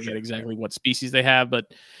se. I forget exactly what species they have,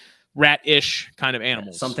 but rat-ish kind of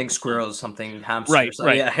animals. Something squirrels, something hamsters.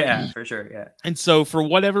 Right. Yeah, for sure. Yeah. And so for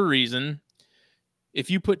whatever reason, if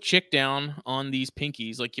you put chick down on these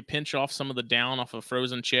pinkies, like you pinch off some of the down off a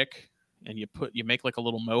frozen chick and you make like a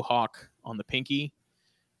little mohawk on the pinky,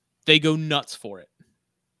 they go nuts for it.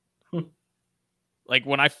 Like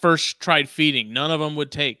when I first tried feeding, none of them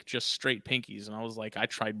would take just straight pinkies. And I was like, I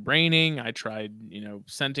tried braining, I tried,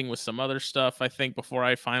 scenting with some other stuff, I think, before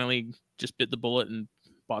I finally just bit the bullet and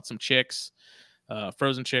bought some chicks,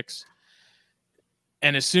 frozen chicks.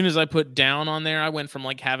 And as soon as I put down on there, I went from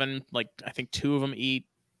like having like, I think 2 of them eat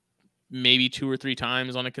maybe 2 or 3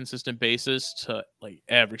 times on a consistent basis to like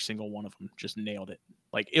every single one of them just nailed it.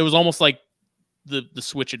 Like it was almost like the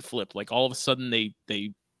switch had flipped. Like all of a sudden they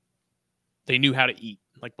knew how to eat.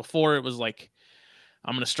 Like before it was like,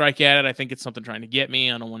 I'm going to strike at it. I think it's something trying to get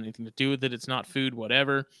me. I don't want anything to do with it. It's not food,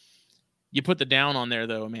 whatever. You put the down on there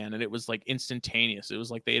though, man, and it was like instantaneous. It was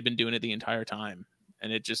like they had been doing it the entire time.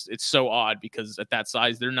 And it's so odd because at that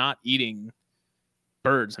size, they're not eating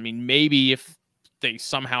birds. I mean, maybe if they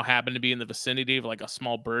somehow happen to be in the vicinity of like a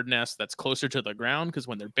small bird nest that's closer to the ground, because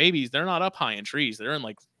when they're babies, they're not up high in trees. They're in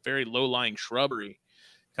like very low-lying shrubbery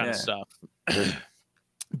kind of stuff.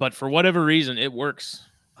 But for whatever reason, it works.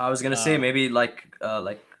 I was gonna say maybe like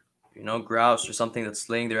grouse or something that's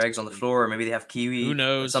laying their eggs on the floor, or maybe they have kiwi. Who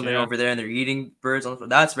knows? Or something over there, and they're eating birds on the floor.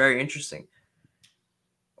 That's very interesting.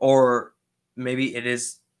 Or maybe it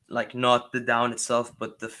is like not the down itself,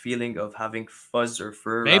 but the feeling of having fuzz or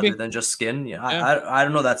fur rather than just skin. Yeah. I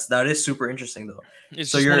don't know. That is super interesting though.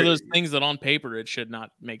 It's just one of those things that on paper it should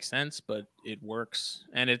not make sense, but it works,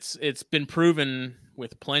 and it's been proven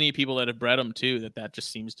with plenty of people that have bred them too that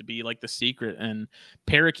just seems to be like the secret. And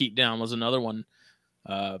parakeet down was another one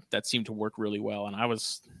that seemed to work really well. And I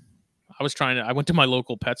went to my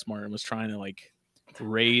local PetSmart and was trying to like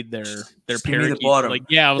raid their parakeet. Like,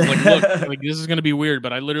 yeah, I was like, look, like this is gonna be weird,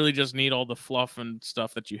 but I literally just need all the fluff and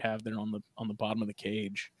stuff that you have there on the bottom of the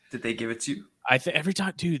cage. Did they give it to you? Every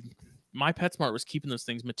time, dude. My PetSmart was keeping those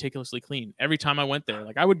things meticulously clean. Every time I went there,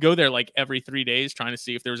 like I would go there like every 3 days trying to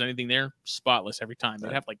see if there was anything there. Spotless every time.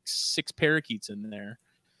 They'd have like 6 parakeets in there.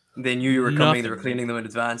 They knew you were coming. They were cleaning them in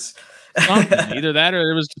advance. Either that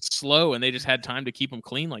or it was just slow and they just had time to keep them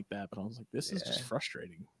clean like that. But I was like, this is just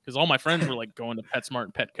frustrating because all my friends were like going to PetSmart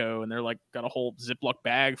and Petco and they're like got a whole Ziploc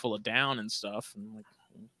bag full of down and stuff. And I'm like,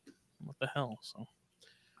 what the hell? So.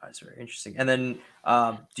 That's very interesting. And then,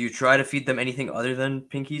 do you try to feed them anything other than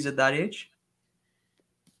pinkies at that age?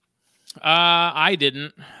 I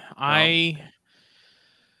didn't.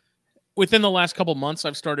 Within the last couple months,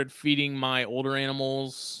 I've started feeding my older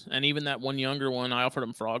animals, and even that one younger one, I offered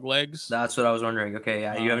him frog legs. That's what I was wondering. Okay,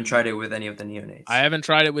 yeah, you haven't Um, tried it with any of the I neonates. haven't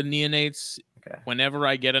tried it with neonates. Okay. Whenever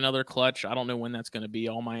I get another clutch, I don't know when that's going to be.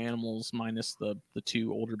 All my animals, minus the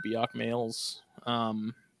two older Biak males,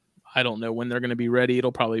 I don't know when they're going to be ready.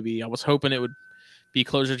 It'll probably be. I was hoping it would be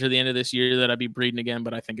closer to the end of this year that I'd be breeding again,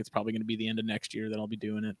 but I think it's probably going to be the end of next year that I'll be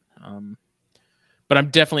doing it. But I'm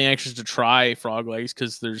definitely anxious to try frog legs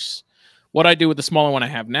because there's what I do with the smaller one I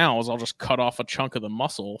have now is I'll just cut off a chunk of the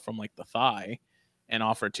muscle from like the thigh and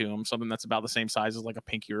offer it to him, something that's about the same size as like a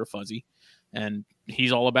pinky or a fuzzy, and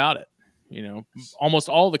he's all about it. You know, almost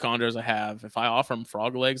all the chondros I have, if I offer them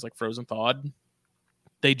frog legs like frozen thawed,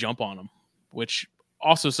 they jump on them, which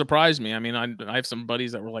also surprised me. I mean, I have some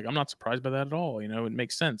buddies that were like, I'm not surprised by that at all. You know, it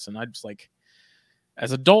makes sense. And I just like,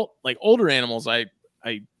 as adult, like older animals, I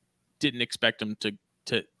didn't expect them to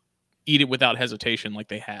eat it without hesitation like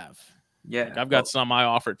they have. Like Yeah. I've got Well, some I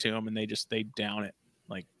offer to them and they down it.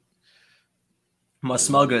 Like must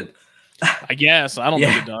smell good. I guess I don't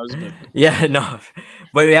think Yeah. it does, but Yeah, no.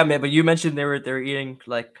 But yeah, man, but you mentioned they were eating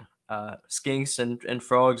like skinks and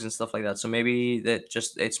frogs and stuff like that. So maybe that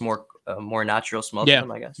just it's more natural smell to yeah,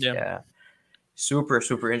 them, I guess. yeah. Yeah. Super,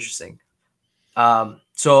 super interesting.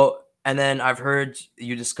 So and then I've heard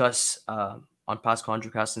you discuss on past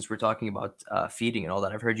ConjureCast, since we're talking about feeding and all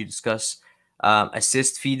that, I've heard you discuss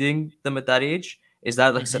assist feeding them at that age. Is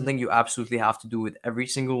that like hmm something you absolutely have to do with every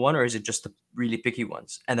single one, or is it just the really picky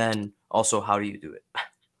ones? And then also, how do you do it?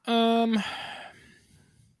 Um,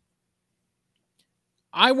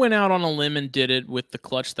 I went out on a limb and did it with the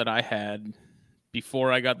clutch that I had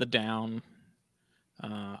before I got the down.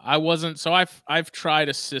 I wasn't so I've tried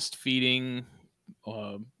assist feeding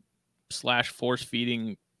uh, slash force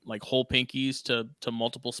feeding like whole pinkies to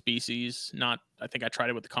multiple species. Not I think I tried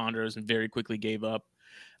it with the chondros and very quickly gave up.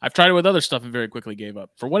 I've tried it with other stuff and very quickly gave up.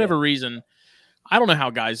 For Yeah. whatever reason, I don't know how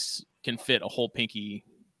guys can fit a whole pinky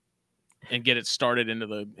and get it started into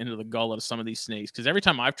the gullet of some of these snakes. Because every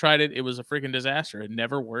time I've tried it, it was a freaking disaster. It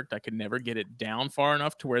never worked. I could never get it down far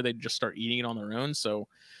enough to where they'd just start eating it on their own. So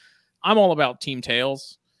I'm all about team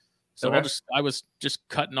tails. So Okay. I was just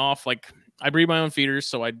cutting off like I breed my own feeders,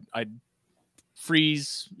 so I'd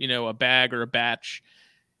freeze, you know, a bag or a batch,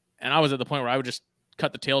 and I was at the point where I would just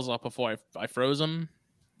cut the tails off before I froze them.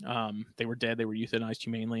 They were dead, they were euthanized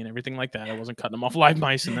humanely and everything like that. I wasn't cutting them off live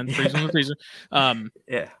mice and then freezing them in the freezer.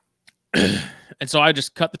 Yeah. And so I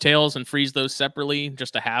just cut the tails and freeze those separately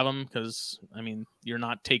just to have them because I mean you're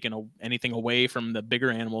not taking anything away from the bigger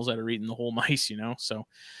animals that are eating the whole mice, you know. So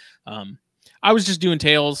um, I was just doing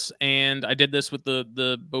tails, and I did this with the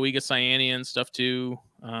Boiga cyanea and stuff too.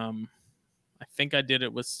 I think I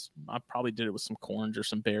probably did it with some corns or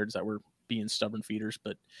some bears that were being stubborn feeders,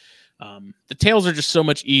 but the tails are just so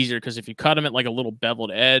much easier because if you cut them at like a little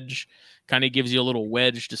beveled edge, kind of gives you a little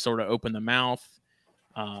wedge to sort of open the mouth,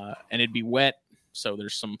 and it'd be wet, so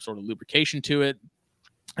there's some sort of lubrication to it.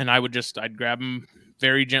 And I'd grab them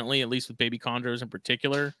very gently, at least with baby chondros in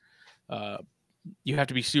particular. Uh, you have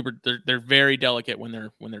to be super. They're very delicate when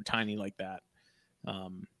they're tiny like that.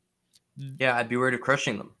 Um, Yeah, I'd be worried of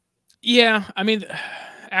crushing them. yeah, I mean,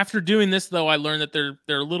 after doing this though, I learned that they're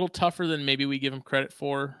a little tougher than maybe we give them credit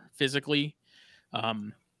for physically.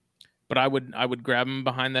 Um, but I would grab them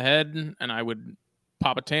behind the head and I would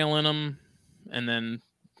pop a tail in them and then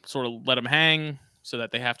sort of let them hang so that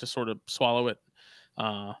they have to sort of swallow it.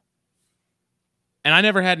 Uh, and I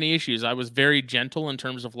never had any issues. I was very gentle in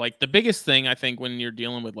terms of like the biggest thing I think when you're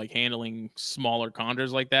dealing with like handling smaller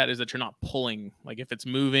chondros like that is that you're not pulling. Like if it's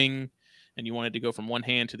moving and you want it to go from one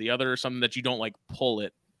hand to the other or something, that you don't like pull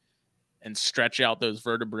it and stretch out those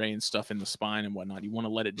vertebrae and stuff in the spine and whatnot. You want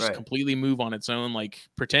to let it just Right. completely move on its own. Like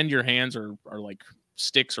pretend your hands are like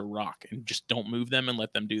sticks or rock and just don't move them and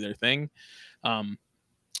let them do their thing. Um,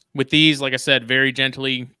 with these, like I said, very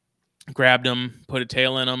gently grabbed them, put a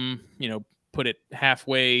tail in them, you know, put it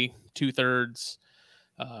halfway, 2/3,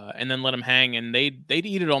 and then let them hang, and they'd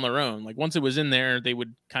eat it on their own. Like once it was in there, they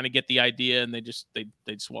would kind of get the idea, and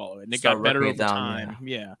they'd swallow it, and it Start got better working it over down.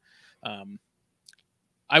 Yeah. time. Yeah,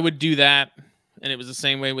 I would do that, and it was the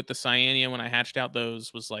same way with the cyanea when I hatched out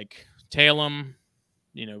those. Was like tail them,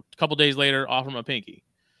 you know, a couple days later, offer them a pinky.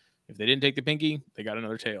 If they didn't take the pinky, they got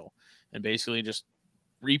another tail, and basically just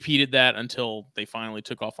repeated that until they finally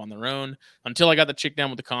took off on their own, until I got the chick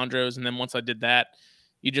down with the chondros. And then once I did that,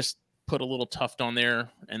 you just put a little tuft on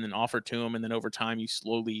there and then offer to them. And then over time, you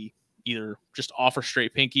slowly either just offer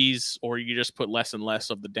straight pinkies or you just put less and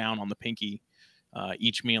less of the down on the pinky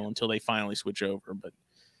each meal until they finally switch over. But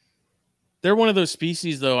they're one of those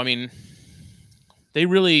species, though. I mean, they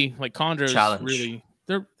really like chondros. Challenge. Really,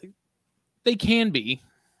 they're They can be.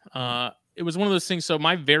 It was one of those things. So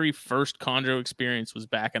my very first chondro experience was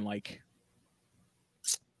back in like,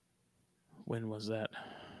 when was that?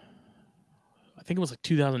 I think it was like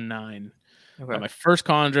 2009. Okay. My first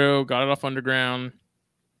chondro, got it off underground,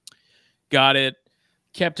 got it,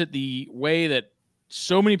 kept it the way that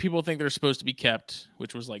so many people think they're supposed to be kept,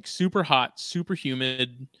 which was like super hot, super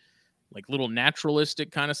humid, like little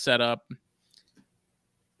naturalistic kind of setup.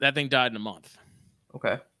 That thing died in a month.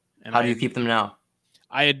 Okay. And How do you keep them now?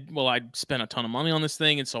 I spent a ton of money on this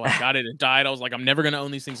thing, and so I got it. It died. I was like, I'm never gonna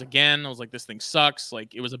own these things again. I was like, this thing sucks.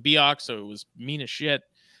 Like, it was a Beox, so it was mean as shit,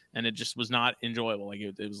 and it just was not enjoyable. Like,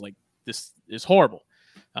 it was like, this is horrible.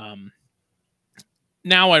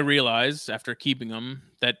 Now I realize after keeping them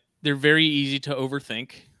that they're very easy to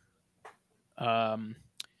overthink. Right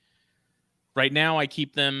now I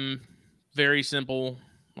keep them very simple,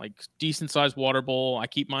 like decent sized water bowl. I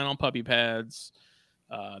keep mine on puppy pads.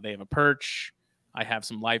 They have a perch. I have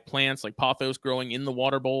some live plants like pothos growing in the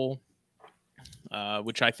water bowl,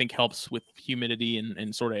 which I think helps with humidity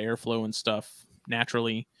and sort of airflow and stuff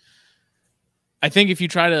naturally. I think if you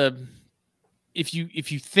try to, if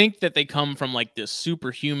you think that they come from like this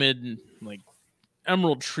super humid, like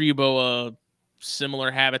emerald tree boa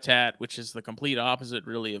similar habitat, which is the complete opposite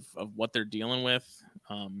really of what they're dealing with,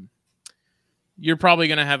 you're probably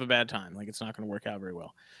going to have a bad time. Like, it's not going to work out very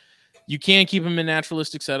well. You can keep them in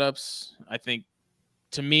naturalistic setups. I think,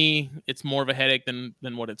 to me, it's more of a headache than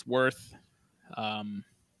what it's worth.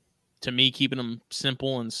 To me, keeping them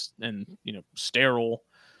simple and sterile,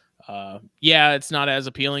 yeah, it's not as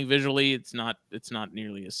appealing visually. It's not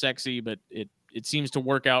nearly as sexy, but it seems to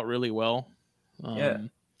work out really well. Yeah.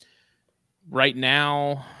 Right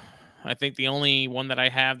now, I think the only one that I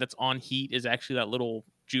have that's on heat is actually that little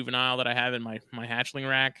juvenile that I have in my hatchling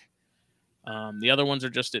rack. The other ones are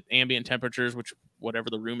just at ambient temperatures, which whatever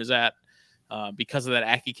the room is at. Because of that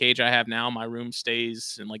Ackie cage I have now, my room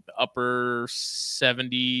stays in like the upper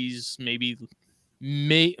 70s, maybe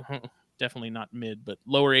definitely not mid, but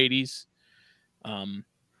lower 80s. And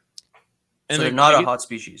so they're not a hot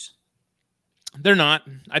species. They're not.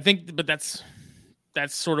 I think, but that's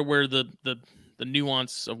sort of where the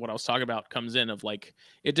nuance of what I was talking about comes in. Of like,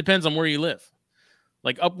 it depends on where you live.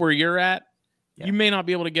 Like, up where you're at, you may not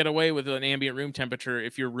be able to get away with an ambient room temperature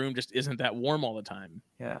if your room just isn't that warm all the time.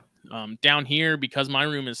 Yeah. Down here, because my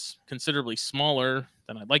room is considerably smaller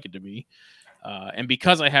than I'd like it to be, and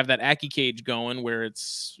because I have that Ackie cage going where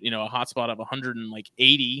it's a hotspot of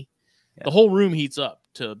 180, the whole room heats up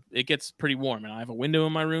it gets pretty warm, and I have a window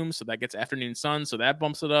in my room, so that gets afternoon sun, so that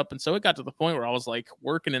bumps it up. And so it got to the point where I was like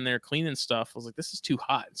working in there cleaning stuff. I was like, this is too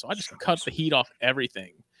hot, so I just cut the heat off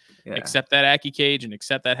everything. Except that Ackie cage and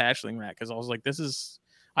except that hatchling rack, because I was like,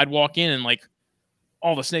 I'd walk in and like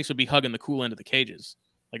all the snakes would be hugging the cool end of the cages.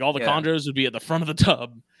 Like, all the chondros would be at the front of the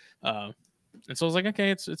tub. And so I was like,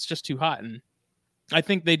 okay, it's just too hot. And I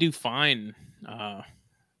think they do fine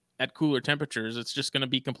at cooler temperatures. It's just going to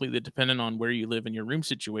be completely dependent on where you live in your room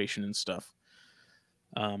situation and stuff.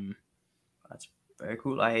 That's very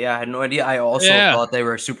cool. I had no idea. I also thought they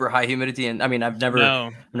were super high humidity, and I mean, I've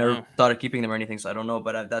never thought of keeping them or anything, so I don't know.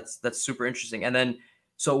 But that's super interesting. And then,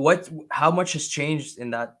 so how much has changed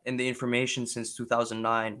in the information since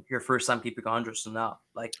 2009, your first time keeping chondros, to now?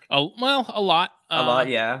 Like, a lot. A lot,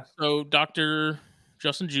 yeah. So Dr.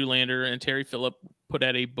 Justin Julander and Terry Phillip put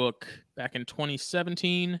out a book back in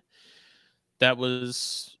 2017 that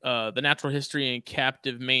was the natural history and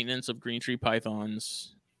captive maintenance of green tree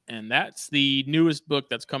pythons. And that's the newest book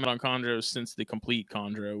that's come out on chondros since the Complete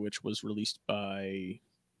Chondro, which was released by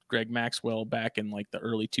Greg Maxwell back in like the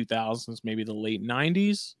early 2000s, maybe the late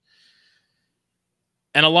 90s.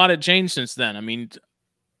 And a lot had changed since then. I mean,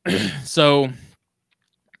 so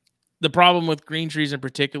the problem with green trees in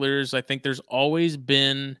particular is I think there's always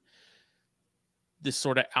been this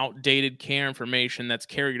sort of outdated care information that's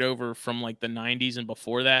carried over from like the 90s and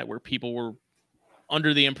before that, where people were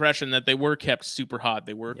under the impression that they were kept super hot,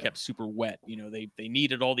 they were kept super wet. They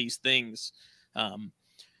needed all these things. And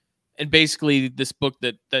basically this book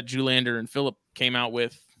that Julander and Phillip came out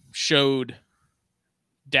with showed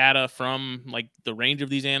data from like the range of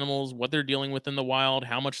these animals, what they're dealing with in the wild,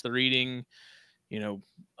 how much they're eating,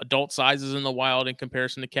 adult sizes in the wild in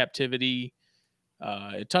comparison to captivity.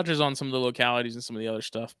 It touches on some of the localities and some of the other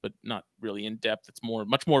stuff, but not really in depth. It's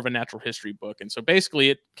much more of a natural history book. And so basically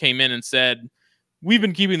it came in and said, we've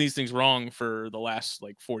been keeping these things wrong for the last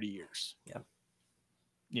like 40 years. Yeah.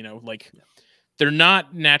 They're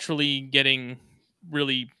not naturally getting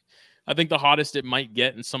really, I think the hottest it might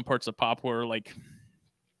get in some parts of Papua are like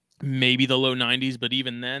maybe the low 90s, but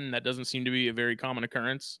even then that doesn't seem to be a very common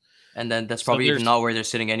occurrence. And then that's probably even not where they're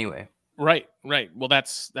sitting anyway. Right. Well,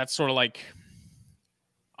 that's sort of like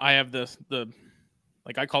I have the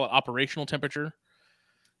like I call it operational temperature.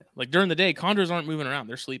 Like during the day, chondros aren't moving around;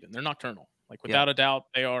 they're sleeping. They're nocturnal. Like Yeah. without a doubt,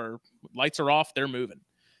 they are. Lights are off; they're moving.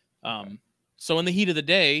 So in the heat of the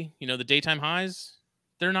day, the daytime highs,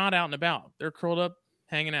 they're not out and about. They're curled up,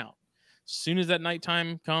 hanging out. As soon as that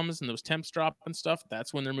nighttime comes and those temps drop and stuff,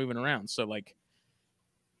 that's when they're moving around. So like,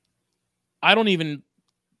 I don't even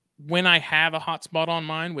when I have a hot spot on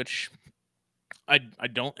mine, which I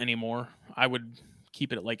don't anymore. I would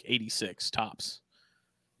keep it at like 86 tops.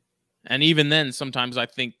 And even then, sometimes I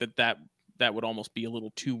think that would almost be a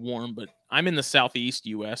little too warm. But I'm in the southeast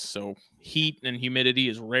U.S., so heat and humidity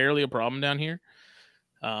is rarely a problem down here.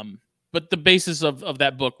 But the basis of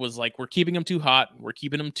that book was like we're keeping them too hot, we're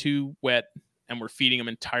keeping them too wet, and we're feeding them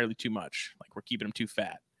entirely too much. Like we're keeping them too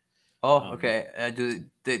fat. Oh, okay.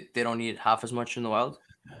 They don't need half as much in the wild?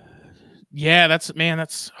 Yeah,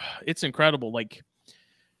 it's incredible. Like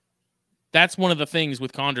that's one of the things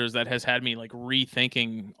with chondros that has had me like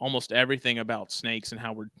rethinking almost everything about snakes and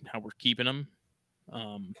how we're keeping them.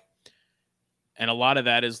 And a lot of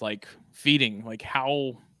that is like feeding, like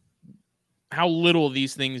how little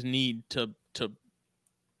these things need to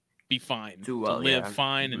be fine, Too well, to live yeah.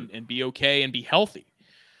 fine and be okay and be healthy.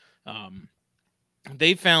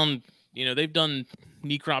 They found, they've done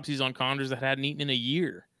necropsies on chondros that hadn't eaten in a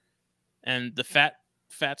year, and the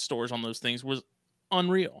fat stores on those things was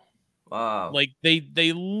unreal. Wow. Like they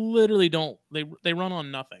literally don't they run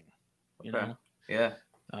on nothing, Okay. Yeah.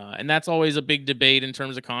 And that's always a big debate in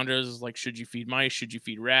terms of chondros. Is like, should you feed mice? Should you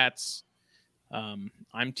feed rats?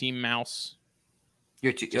 I'm team mouse.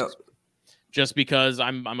 You're Just because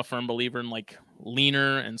I'm a firm believer in like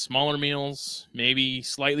leaner and smaller meals, maybe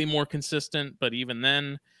slightly more consistent, but even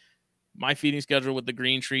then, my feeding schedule with the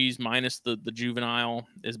green trees minus the juvenile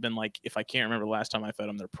has been like, if I can't remember the last time I fed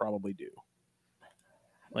them, they're probably due.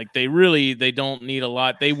 Like they don't need a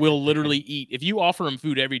lot. They will literally eat. If you offer them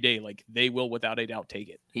food every day, like they will without a doubt take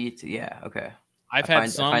it. Eat, yeah, okay. I find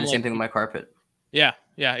the same thing with my carpet. Yeah,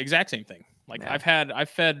 exact same thing. Like Yeah. I've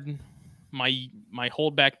fed my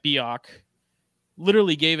holdback Biak,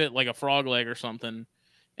 literally gave it like a frog leg or something,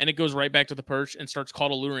 and it goes right back to the perch and starts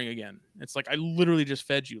caudal-luring again. It's like I literally just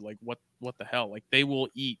fed you. Like what the hell? Like they will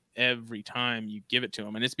eat every time you give it to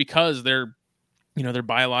them, and it's because they're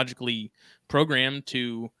biologically programmed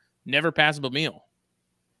to never pass up a meal.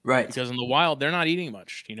 Right. Because in the wild, they're not eating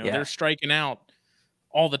much. They're striking out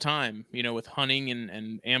all the time, with hunting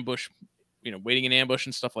and ambush, waiting in ambush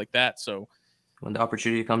and stuff like that. So when the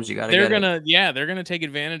opportunity comes, you gotta they're gonna take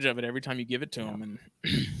advantage of it every time you give it to them. And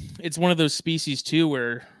it's one of those species too,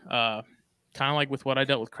 where kind of like with what I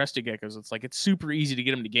dealt with crested geckos, it's like, it's super easy to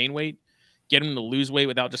get them to gain weight. Get them to lose weight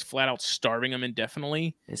without just flat out starving them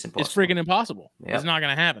indefinitely. It's freaking impossible. Yep. It's not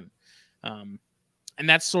going to happen. And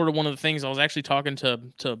that's sort of one of the things. I was actually talking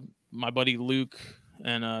to my buddy Luke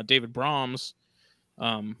and David Brahms.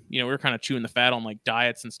 We were kind of chewing the fat on like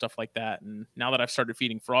diets and stuff like that. And now that I've started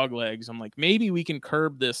feeding frog legs, I'm like, maybe we can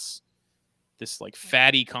curb this like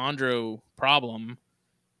fatty chondro problem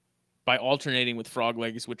by alternating with frog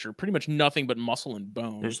legs, which are pretty much nothing but muscle and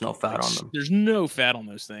bone. There's no fat on them. There's no fat on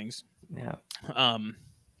those things. Yeah.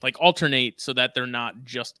 Like alternate so that they're not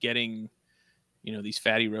just getting, these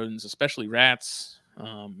fatty rodents, especially rats,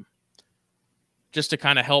 just to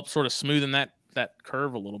kind of help sort of smoothen that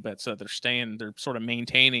curve a little bit so that they're sort of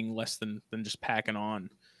maintaining less than just packing on.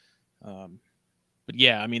 But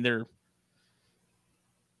yeah, I mean,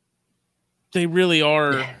 they really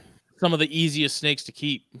are some of the easiest snakes to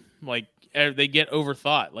keep. Like they get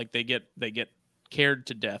overthought, like they get cared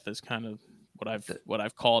to death is kind of what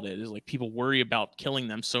I've called it. Is like people worry about killing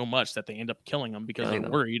them so much that they end up killing them because they're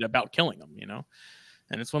worried about killing them,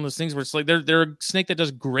 And it's one of those things where it's like they're a snake that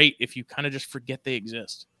does great if you kind of just forget they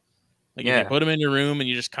exist. Like if you put them in your room and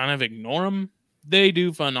you just kind of ignore them, they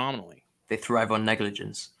do phenomenally. They thrive on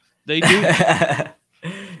negligence. They do.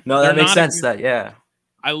 No, that makes sense. I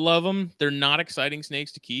love them. They're not exciting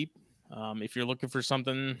snakes to keep. If you're looking for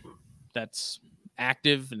something that's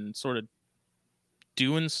active and sort of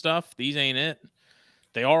doing stuff, these ain't it.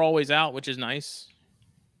 They are always out, which is nice.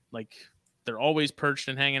 Like they're always perched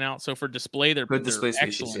and hanging out. So for display, they're excellent.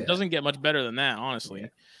 Species, It doesn't get much better than that, honestly. Yeah.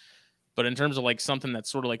 But in terms of like something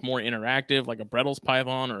that's sort of like more interactive, like a Brettles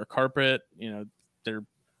python or a carpet, they're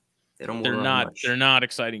not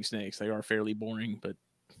exciting snakes. They are fairly boring, but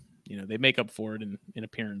they make up for it in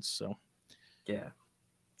appearance. So yeah,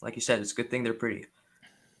 like you said, it's a good thing they're pretty.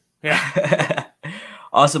 Yeah.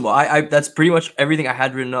 Awesome. Well, I that's pretty much everything I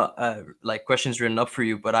had written up, like questions written up for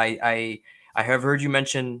you. But I have heard you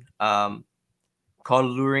mention caught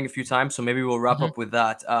luring a few times, so maybe we'll wrap up with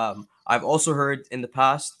that. I've also heard in the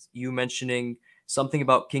past you mentioning something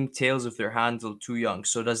about king tails if they're handled too young.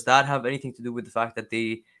 So does that have anything to do with the fact that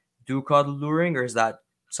they do caught luring, or is that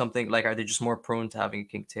something like, are they just more prone to having a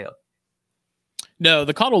king tail? No,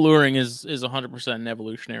 the caudal luring is 100% an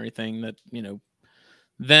evolutionary thing that, you know,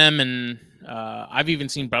 them and I've even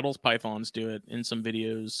seen Brettles pythons do it in some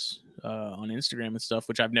videos on Instagram and stuff,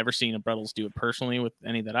 which I've never seen a Brettles do it personally with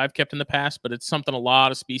any that I've kept in the past, but it's something a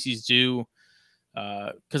lot of species do.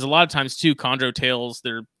 Because a lot of times too, chondro tails,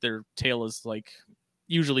 their tail is like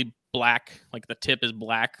usually black, like the tip is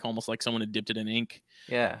black, almost like someone had dipped it in ink.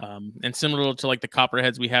 Yeah. And similar to like the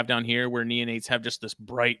copperheads we have down here, where neonates have just this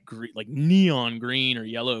bright green, like neon green or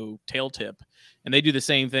yellow tail tip, and they do the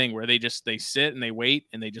same thing where they sit and they wait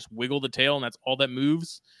and they just wiggle the tail, and that's all that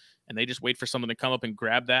moves, and they just wait for someone to come up and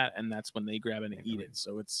grab that, and that's when they grab it and eat it.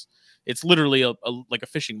 So it's literally like a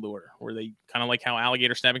fishing lure, where they kind of like how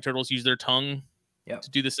alligator snapping turtles use their tongue to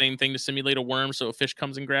do the same thing to simulate a worm, so a fish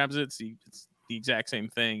comes and grabs it. It's the exact same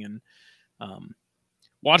thing, and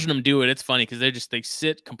watching them do it, it's funny because they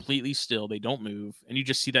sit completely still, they don't move, and you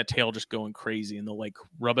just see that tail just going crazy, and they'll like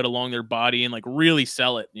rub it along their body and like really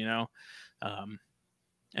sell it, you know.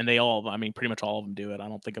 And they all, I mean, pretty much all of them do it. I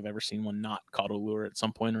don't think I've ever seen one not caudal lure at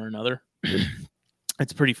some point or another.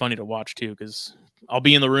 It's pretty funny to watch too, because I'll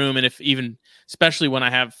be in the room, and if even, especially when I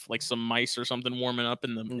have like some mice or something warming up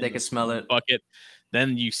in the They can smell it. bucket,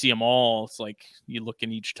 then you see them all. It's like you look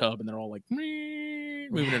in each tub, and they're all like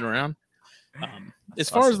moving it around. As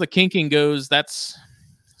far as the kinking goes, that's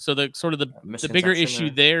so the sort of the bigger issue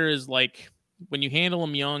there is like when you handle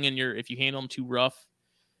them young, and if you handle them too rough,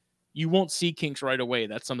 you won't see kinks right away.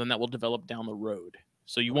 That's something that will develop down the road.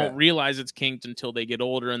 So you won't realize it's kinked until they get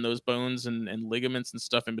older, and those bones and ligaments and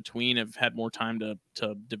stuff in between have had more time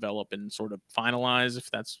to develop and sort of finalize,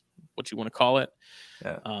 if that's what you want to call it.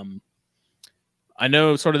 Yeah. I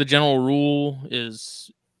know sort of the general rule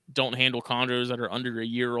is don't handle chondros that are under a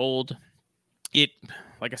year old.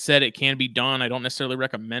 Like I said, it can be done. I don't necessarily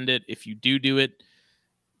recommend it. If you do it,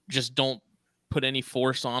 just don't put any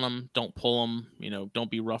force on them. Don't pull them. You know,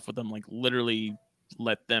 don't be rough with them. Like literally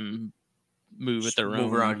let them move at their own.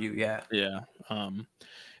 Move around you, yeah. And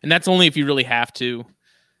that's only if you really have to.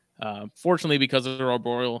 Fortunately, because they're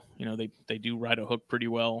arboreal, you know, they do ride a hook pretty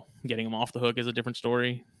well. Getting them off the hook is a different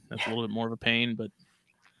story. That's a little bit more of a pain, but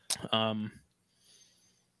a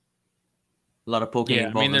lot of poking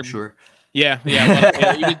involved, I'm sure. Yeah.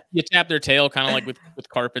 You tap their tail kind of like with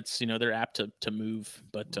carpets, you know, they're apt to move.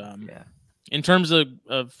 But in terms of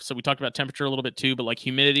so we talked about temperature a little bit too, but like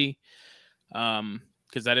humidity,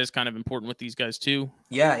 because that is kind of important with these guys too.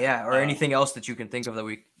 Yeah. Or anything else that you can think of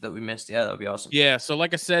that we missed. Yeah, that would be awesome. Yeah. So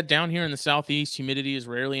like I said, down here in the Southeast, humidity is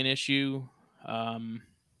rarely an issue.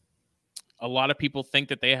 A lot of people think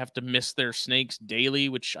that they have to mist their snakes daily,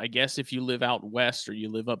 which I guess if you live out west or you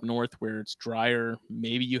live up north where it's drier,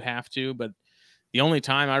 maybe you have to. But the only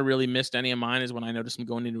time I really missed any of mine is when I noticed them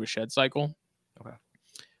going into a shed cycle. Okay.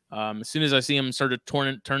 As soon as I see them sort of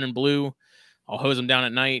turning blue, I'll hose them down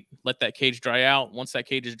at night, let that cage dry out. Once that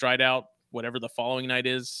cage is dried out, whatever the following night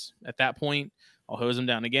is at that point, I'll hose them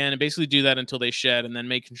down again and basically do that until they shed, and then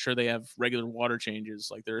making sure they have regular water changes.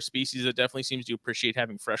 Like there are species that definitely seems to appreciate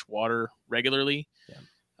having fresh water regularly.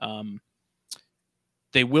 Yeah.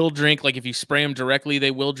 They will drink. Like if you spray them directly,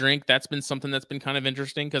 they will drink. That's been something that's been kind of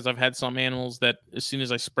interesting because I've had some animals that as soon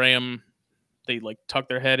as I spray them, they like tuck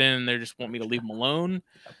their head in and they just want me to leave them alone.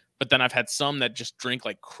 But then I've had some that just drink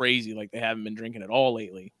like crazy, like they haven't been drinking at all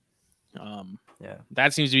lately.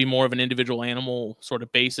 That seems to be more of an individual animal sort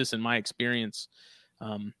of basis in my experience.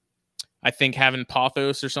 I think having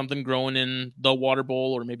pothos or something growing in the water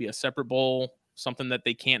bowl or maybe a separate bowl, something that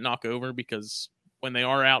they can't knock over, because when they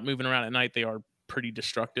are out moving around at night, they are pretty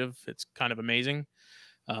destructive. It's kind of amazing.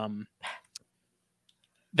 That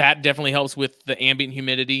definitely helps with the ambient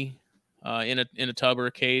humidity in a tub or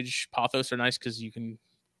a cage. Pothos are nice because you can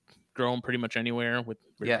grow them pretty much anywhere with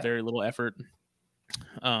very little effort.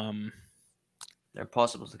 They're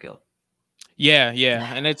impossible to kill. Yeah,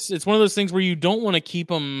 and it's one of those things where you don't want to keep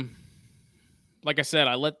them. Like I said,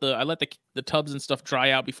 I let the tubs and stuff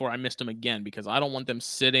dry out before I mist them again, because I don't want them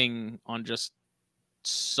sitting on just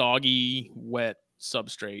soggy, wet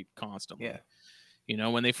substrate constantly. Yeah. You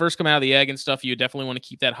know, when they first come out of the egg and stuff, you definitely want to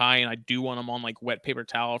keep that high, and I do want them on like wet paper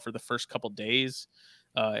towel for the first couple days,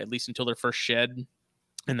 at least until their first shed,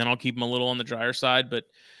 and then I'll keep them a little on the drier side. But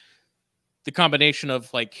the combination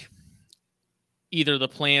of like either the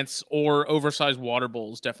plants or oversized water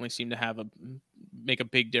bowls definitely seem to make a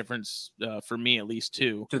big difference for me, at least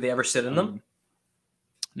too. Do they ever sit in them?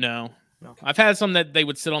 No. No. I've had some that they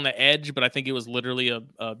would sit on the edge, but I think it was literally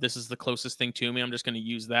this is the closest thing to me. I'm just going to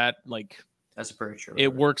use that like as a perch.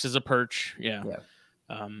 It works as a perch. Yeah.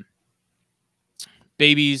 Yeah.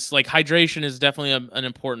 Babies, like hydration is definitely an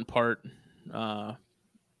important part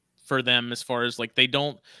for them, as far as like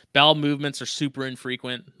bowel movements are super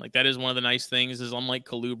infrequent. Like that is one of the nice things, is unlike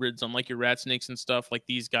colubrids, unlike your rat snakes and stuff, like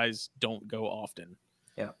these guys don't go often.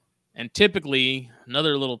 Yeah. And typically,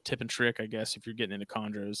 another little tip and trick, I guess, if you're getting into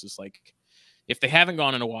chondros, is like if they haven't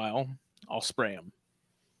gone in a while, I'll spray them.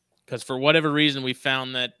 Because for whatever reason, we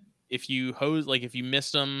found that if you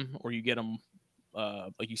missed them, or you get them,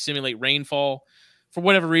 like you simulate rainfall, for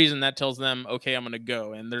whatever reason, that tells them, okay, I'm going to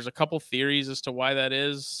go. And there's a couple theories as to why that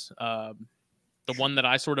is. The one that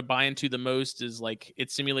I sort of buy into the most is like it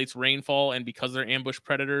simulates rainfall, and because they're ambush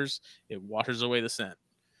predators, it washes away the scent.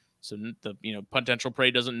 So the potential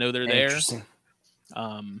prey doesn't know they're there. Interesting.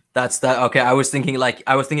 That's that. Okay, I was thinking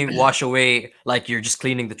wash away, like you're just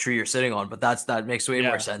cleaning the tree you're sitting on, but that makes way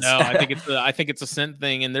more sense. No, I think it's a scent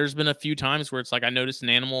thing, and there's been a few times where it's like I noticed an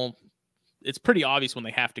animal. It's pretty obvious when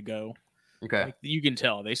they have to go. Okay, like, you can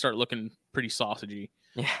tell they start looking pretty sausagey.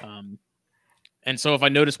 Yeah. And so if I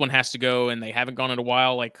notice one has to go and they haven't gone in a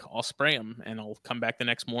while, like I'll spray them, and I'll come back the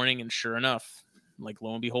next morning, and sure enough, like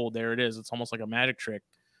lo and behold, there it is. It's almost like a magic trick.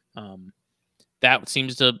 That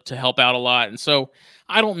seems to help out a lot. And so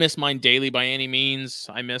I don't miss mine daily by any means.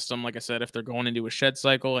 I missed them, like I said, if they're going into a shed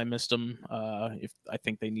cycle. I missed them if I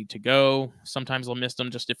think they need to go. Sometimes I'll miss them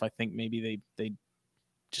just if I think maybe they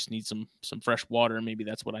just need some fresh water. Maybe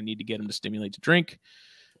that's what I need to get them to stimulate to drink.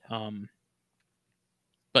 But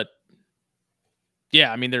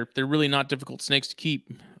yeah, I mean, they're really not difficult snakes to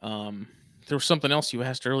keep. There was something else you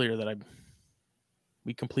asked earlier that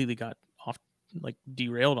we completely got off, like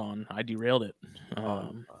derailed on. I derailed it. I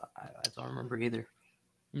don't remember either.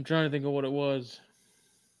 I'm trying to think of what it was.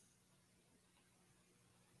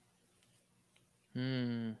 I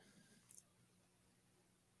don't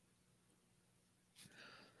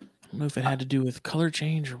know if it had to do with color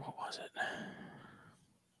change or what was it.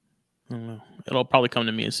 I don't know. It'll probably come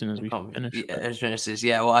to me as soon as we finish.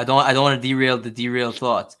 Yeah. Well, I don't want to derail the derailed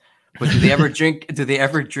thought. But do they ever drink?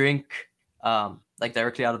 Like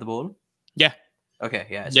directly out of the bowl? Yeah. Okay.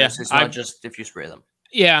 Yeah. So it's not just if you spray them.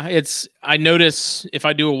 Yeah, I notice if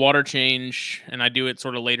I do a water change and I do it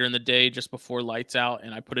sort of later in the day, just before lights out,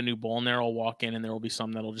 and I put a new bowl in there, I'll walk in and there will be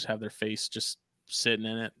some that'll just have their face just sitting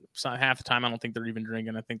in it. So half the time, I don't think they're even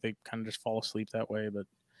drinking. I think they kind of just fall asleep that way. But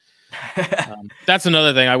that's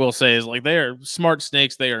another thing I will say is like they are smart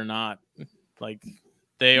snakes. They are not like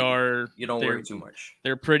they are. You don't worry too much.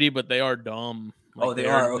 They're pretty, but they are dumb. Like, they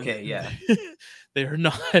are okay. Yeah, they are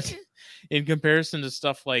not in comparison to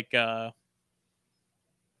stuff like.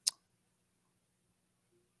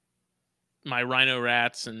 My rhino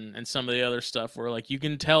rats and some of the other stuff where like you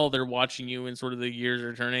can tell they're watching you and sort of the gears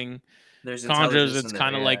are turning. There's chondros, it's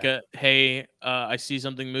kind of like a, hey, I see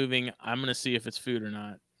something moving. I'm going to see if it's food or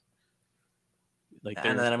not. Like,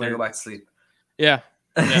 and then I'm going to go back to sleep. Yeah.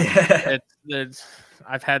 I've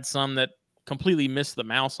had some that completely missed the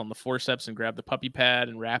mouse on the forceps and grabbed the puppy pad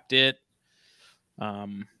and wrapped it.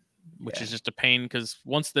 Which is just a pain because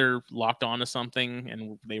once they're locked onto something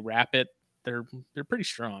and they wrap it, they're pretty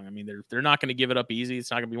strong. I mean, they're not going to give it up easy. It's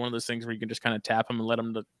not going to be one of those things where you can just kind of tap them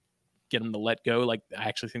and get them to let go. Like I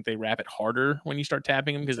actually think they wrap it harder when you start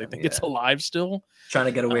tapping them because they think it's alive still. Trying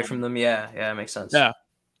to get away from them. Yeah, it makes sense. Yeah.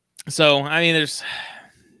 So I mean,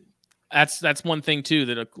 that's one thing too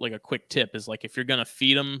that like a quick tip is like if you're going to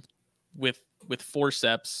feed them with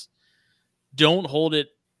forceps, don't hold it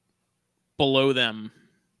below them.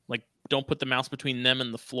 Like don't put the mouse between them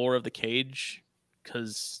and the floor of the cage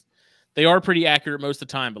because they are pretty accurate most of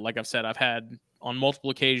the time, but like I've said, I've had on multiple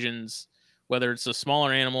occasions, whether it's a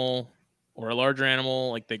smaller animal or a larger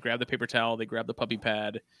animal, like they grab the paper towel, they grab the puppy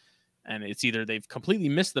pad, and it's either they've completely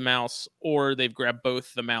missed the mouse or they've grabbed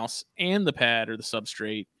both the mouse and the pad or the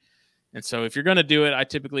substrate. And so if you're going to do it, I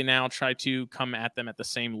typically now try to come at them at the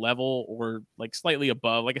same level or like slightly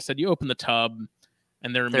above. Like I said, you open the tub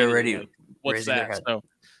and they're ready. Like, what's that? So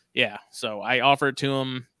yeah, so I offer it to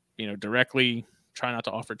them, directly. Try not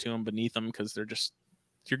to offer it to them beneath them because they're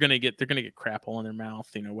gonna get crap all in their mouth,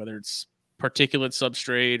 whether it's particulate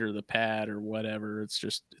substrate or the pad or whatever. It's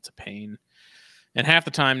a pain. And half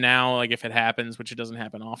the time now, like if it happens, which it doesn't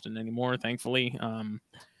happen often anymore, thankfully,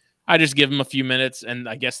 I just give them a few minutes and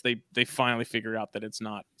I guess they finally figure out that it's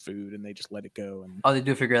not food and they just let it go. And they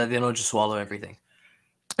do figure out they don't just swallow everything.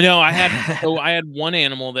 No, I had one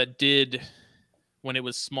animal that did when it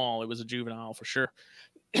was small. It was a juvenile for sure.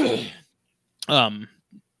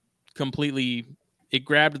 Completely it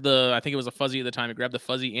grabbed I think it was a fuzzy at the time. It grabbed the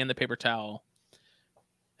fuzzy and the paper towel.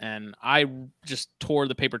 And I just tore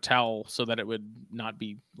the paper towel so that it would not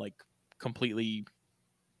be like completely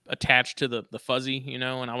attached to the fuzzy, you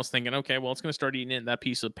know. And I was thinking, okay, well, it's going to start eating it. That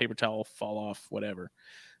piece of paper towel fall off, whatever.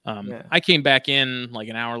 I came back in like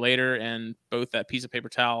an hour later, and both that piece of paper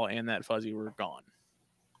towel and that fuzzy were gone.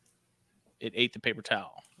 It ate the paper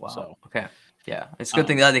towel. Wow. So, okay. Yeah. It's a good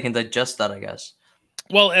thing that they can digest that, I guess.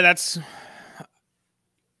 Well, that's...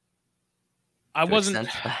 I wasn't...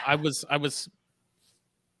 I was...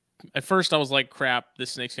 At first, I was like, crap,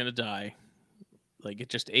 this snake's going to die. Like, it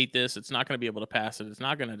just ate this. It's not going to be able to pass it. It's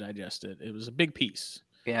not going to digest it. It was a big piece.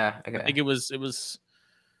 Yeah. Okay. I think it was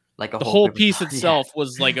like the whole piece itself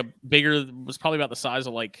was like was probably about the size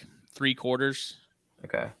of like 3 quarters.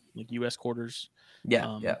 Okay. Like US quarters.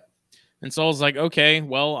 Yeah. Yeah. And so I was like, okay,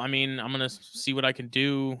 well, I mean, I'm going to see what I can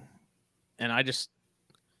do. And I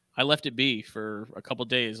left it be for a couple of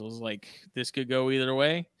days. I was like, this could go either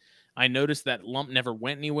way. I noticed that lump never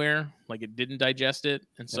went anywhere. Like, it didn't digest it.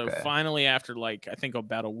 And so finally, after like, I think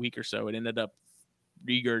about a week or so, it ended up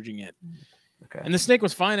regurging it. Okay. And the snake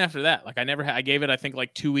was fine after that. Like, I gave it, I think,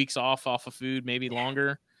 like 2 weeks off of food, maybe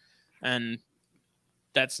longer. And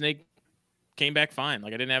that snake came back fine.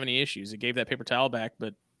 Like, I didn't have any issues. It gave that paper towel back,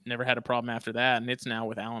 but never had a problem after that. And it's now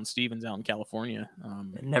with Alan Stevens out in California.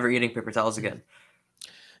 Never eating paper towels again.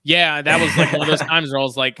 Yeah, that was like one of those times where I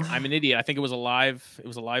was like, I'm an idiot. I think it was a live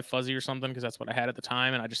fuzzy or something, because that's what I had at the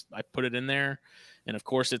time. And I put it in there. And of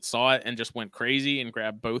course it saw it and just went crazy and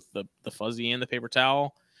grabbed both the fuzzy and the paper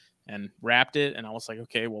towel and wrapped it. And I was like,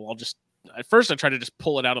 okay, well, at first I tried to just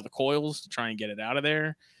pull it out of the coils to try and get it out of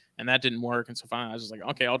there. And that didn't work. And so finally I was just like,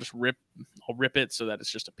 okay, I'll rip it so that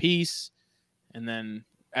it's just a piece. And then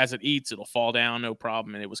as it eats, it'll fall down, no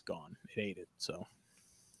problem. And it was gone. It ate it. So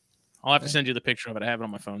I'll have to send you the picture of it. I have it on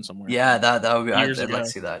my phone somewhere. Yeah, that would be. I'd like to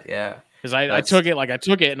see that. Yeah, because I took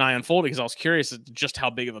it and I unfolded because I was curious just how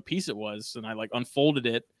big of a piece it was, and I like unfolded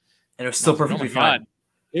it, and it was still perfectly fine.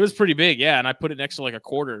 It was pretty big, yeah. And I put it next to like a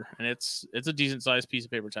quarter, and it's a decent sized piece of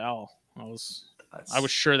paper towel. I was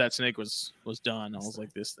sure that snake was done. I was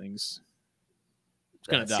like, this thing's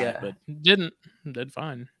gonna die, but it didn't. It did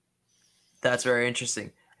fine. That's very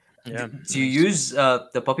interesting. Yeah. Do you use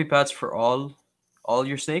the puppy pads for all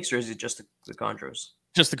your snakes, or is it just the chondros?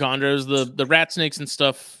 Just the chondros, the rat snakes and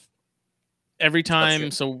stuff. Every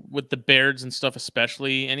time, so with the Bairds and stuff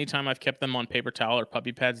especially, anytime I've kept them on paper towel or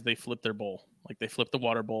puppy pads, they flip their bowl. Like, they flip the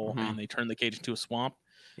water bowl and they turn the cage into a swamp.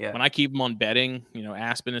 Yeah. When I keep them on bedding,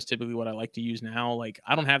 Aspen is typically what I like to use now. Like,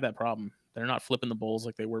 I don't have that problem. They're not flipping the bowls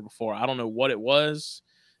like they were before. I don't know what it was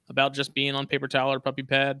about just being on paper towel or puppy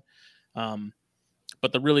pad.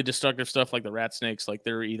 But the really destructive stuff, like the rat snakes, like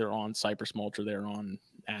they're either on cypress mulch or they're on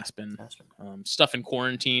aspen. Stuff in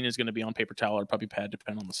quarantine is going to be on paper towel or puppy pad,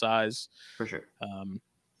 depending on the size. For sure.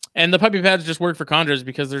 And the puppy pads just work for chondros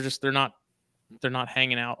because they're not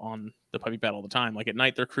hanging out on the puppy pad all the time. Like, at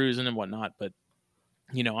night they're cruising and whatnot, but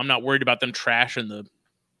I'm not worried about them trashing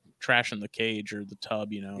the cage or the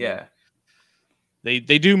tub. Yeah. They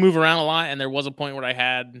do move around a lot, and there was a point where I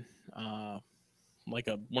had like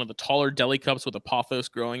one of the taller deli cups with a pothos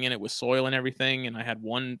growing in it with soil and everything, and I had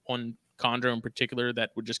one chondro in particular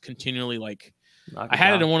that would just continually I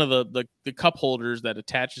had it in one of the cup holders that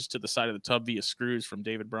attaches to the side of the tub via screws from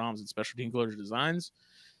David Brahms and Specialty Enclosure Designs,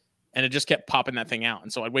 and it just kept popping that thing out.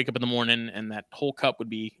 And so I'd wake up in the morning and that whole cup would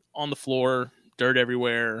be on the floor, dirt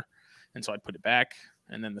everywhere, and so I'd put it back.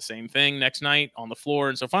 And then the same thing next night on the floor.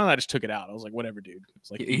 And so finally I just took it out. I was like, whatever, dude.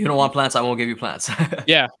 It's like, you don't want plants, I won't give you plants.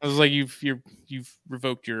 Yeah. I was like, you've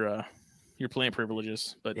revoked your plant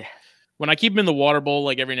privileges. But when I keep them in the water bowl,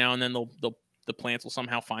 like every now and then the plants will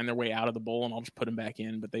somehow find their way out of the bowl, and I'll just put them back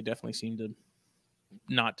in. But they definitely seem to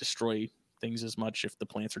not destroy things as much if the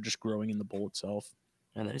plants are just growing in the bowl itself.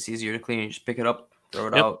 And then it's easier to clean. You just pick it up, throw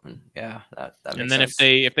it out. And that makes and then sense.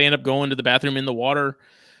 if they end up going to the bathroom in the water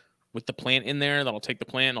with the plant in there, that'll take the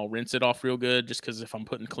plant and I'll rinse it off real good, just because if I'm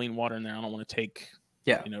putting clean water in there, I don't want to take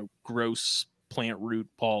gross plant root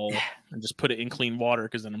ball and just put it in clean water,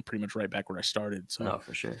 because then I'm pretty much right back where I started. So no,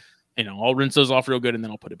 for sure. I'll rinse those off real good and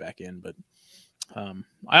then I'll put it back in. But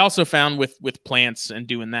I also found with plants and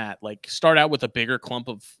doing that, like, start out with a bigger clump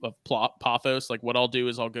of pothos. Like, what I'll do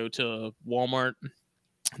is I'll go to Walmart.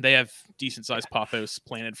 They have decent sized pothos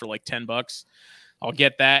planted for like $10. I'll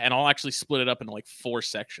get that, and I'll actually split it up into like 4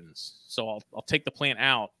 sections. So I'll take the plant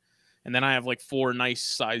out, and then I have like 4 nice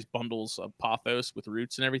sized bundles of pothos with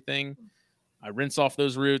roots and everything. I rinse off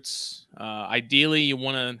those roots. Ideally, you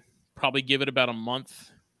want to probably give it about a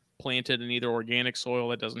month planted in either organic soil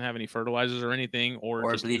that doesn't have any fertilizers or anything,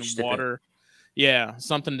 or just in water. Yeah,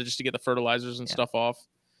 something to just to get the fertilizers and Yeah. stuff off.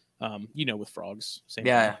 With frogs, same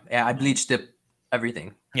Yeah, thing. yeah. I bleach dip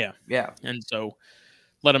everything. Yeah, Yeah, and so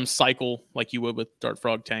let them cycle like you would with dart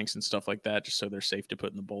frog tanks and stuff like that, just so they're safe to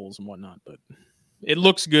put in the bowls and whatnot. But it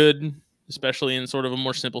looks good, especially in sort of a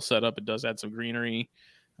more simple setup. It does add some greenery.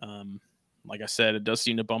 Like I said, it does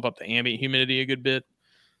seem to bump up the ambient humidity a good bit,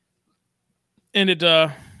 and it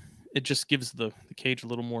just gives the cage a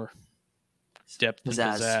little more depth and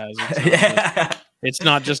pizzazz. pizzazz. It's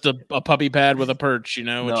not just a puppy pad with a perch, which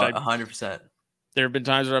No, 100%. There have been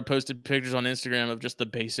times where I posted pictures on Instagram of just the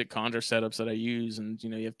basic chondro setups that I use. And,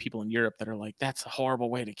 you have people in Europe that are like, that's a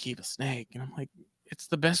horrible way to keep a snake. And I'm like, it's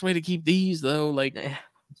the best way to keep these though. Like,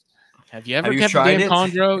 have you ever kept a damn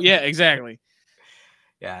chondro? Yeah, exactly.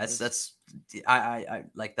 Yeah, that's I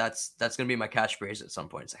like that's going to be my catchphrase at some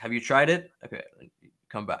point. It's like, have you tried it? Okay,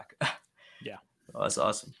 come back. Yeah. Oh, that's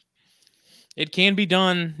awesome. It can be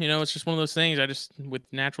done. It's just one of those things. With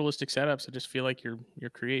naturalistic setups, I just feel like you're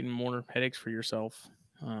creating more headaches for yourself.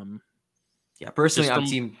 Yeah, personally, I'm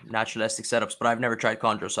team naturalistic setups, but I've never tried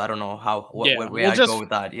chondro, so I don't know what way I'd go with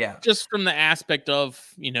that. Yeah, just from the aspect of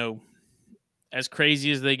as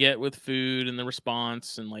crazy as they get with food and the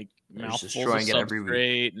response and like mouthfuls of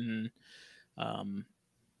substrate and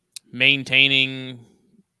maintaining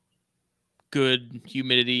good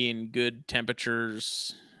humidity and good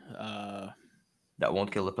temperatures. That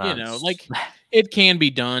won't kill the plants. Like it can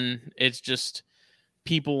be done. It's just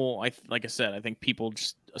people. Like I said, I think people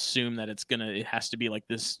just assume that it has to be like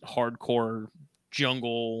this hardcore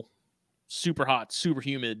jungle, super hot, super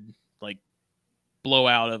humid, like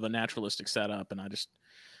blowout of a naturalistic setup. And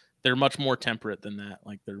they're much more temperate than that.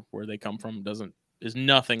 Like where they come from is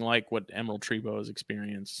nothing like what Emerald Tree Boas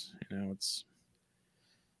experience. It's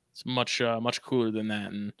much cooler than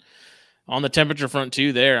that. And on the temperature front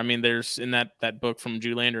too, there's in that book from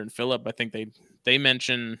Julander and Phillip, I think they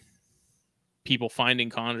mention people finding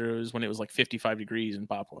chondros when it was like 55 degrees in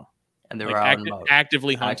Papua, and they were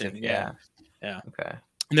actively hunting. Yeah. Okay.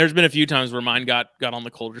 And there's been a few times where mine got on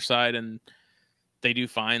the colder side, and they do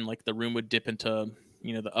find like the room would dip into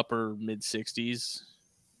the upper mid 60s,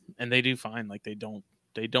 and they do find like they don't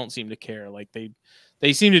seem to care. Like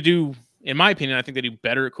they seem to do, in my opinion, I think they do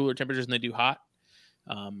better at cooler temperatures than they do hot.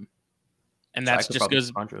 And that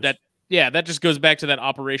just goes back to that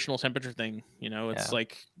operational temperature thing. It's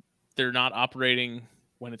like they're not operating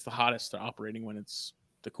when it's the hottest; they're operating when it's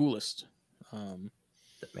the coolest.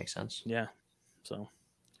 That makes sense. Yeah. So.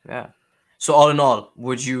 Yeah. So all in all,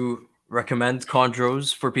 would you recommend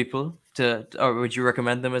chondros for people or would you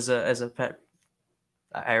recommend them as a pet?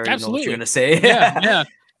 I already know what you're gonna say. Yeah.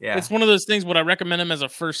 It's one of those things. Would I recommend them as a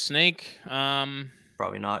first snake?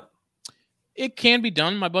 Probably not. It can be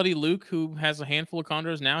done. My buddy Luke, who has a handful of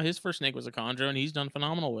chondros now, his first snake was a chondro, and he's done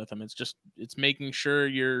phenomenal with them. It's making sure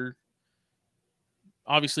you're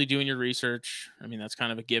obviously doing your research. That's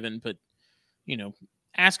kind of a given, but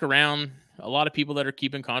ask around. A lot of people that are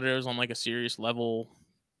keeping chondros on like a serious level,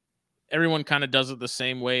 everyone kind of does it the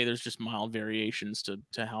same way. There's just mild variations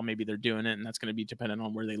to how maybe they're doing it, and that's going to be dependent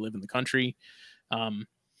on where they live in the country.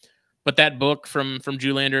 But that book from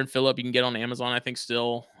Julander and Phillip, you can get on Amazon, I think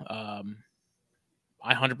still.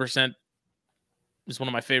 I 100% is one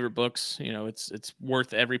of my favorite books. It's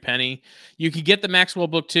worth every penny. You could get the Maxwell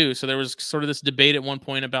book too. So there was sort of this debate at one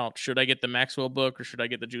point about should I get the Maxwell book or should I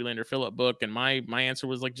get the Julander Phillip book? And my answer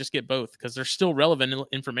was like, just get both, because there's still relevant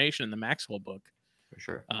information in the Maxwell book. For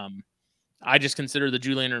sure. I just consider the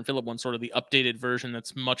Julander and Phillip one sort of the updated version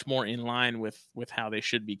that's much more in line with how they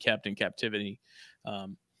should be kept in captivity.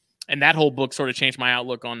 And that whole book sort of changed my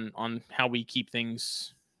outlook on how we keep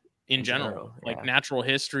things in general. Like natural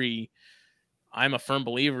history, I'm a firm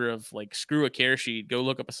believer of like, screw a care sheet, go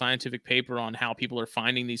look up a scientific paper on how people are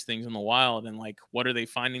finding these things in the wild, and like, what are they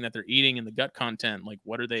finding that they're eating in the gut content? Like,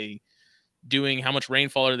 what are they doing? How much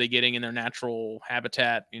rainfall are they getting in their natural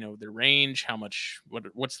habitat? Their range,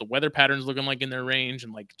 what's the weather patterns looking like in their range,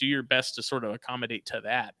 and like, do your best to sort of accommodate to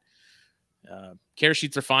that. Care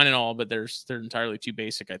sheets are fine and all, but they're entirely too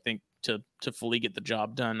basic, I think, to fully get the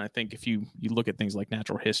job done. I think if you look at things like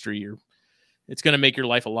natural history, it's going to make your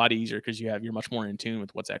life a lot easier because you're much more in tune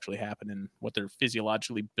with what's actually happening, what they're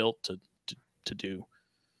physiologically built to do.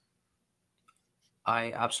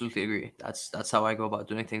 I absolutely agree. That's how I go about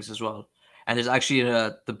doing things as well. And there's actually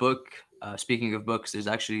the book. Speaking of books, there's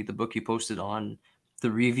actually the book you posted on the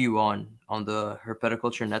review on the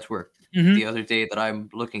Herpetoculture Network the other day that I'm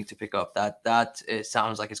looking to pick up. That it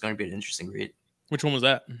sounds like it's going to be an interesting read. Which one was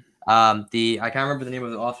that? I can't remember the name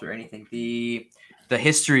of the author or anything. The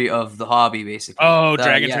history of the hobby, basically. Oh,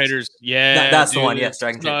 Dragon Traders. Yeah, that's the one. Yes,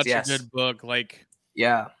 Dragon Traders. Yes, such a good book. Like,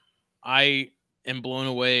 yeah, I am blown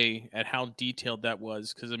away at how detailed that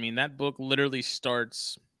was. Because I mean, that book literally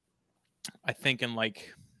starts, I think, in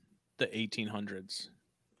like the 1800s,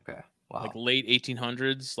 Okay. Wow. like late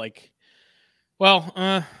 1800s, like,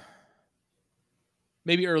 well,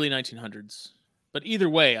 maybe early 1900s. But either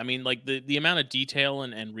way, I mean, like the amount of detail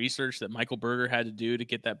and research that Michael Berger had to do to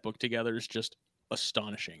get that book together is just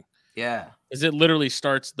astonishing. Yeah. Because it literally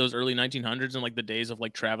starts those early 1900s and like the days of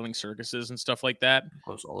like traveling circuses and stuff like that,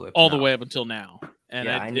 Goes all the way up. all to the now. way up until now. And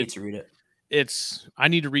Yeah, I need to read it. I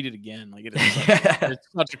need to read it again. Like it's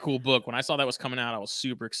such a cool book. When I saw that was coming out, I was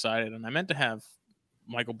super excited, and I meant to have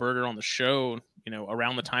Michael Berger on the show,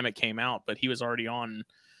 around the time it came out, but he was already on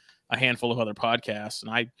a handful of other podcasts.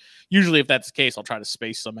 And I usually, if that's the case, I'll try to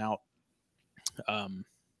space them out.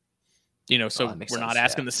 So we're not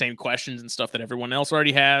asking the same questions and stuff that everyone else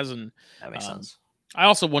already has. And that makes sense. I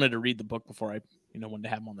also wanted to read the book before I, wanted to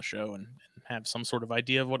have him on the show and have some sort of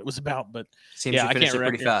idea of what it was about. But Seems you finished it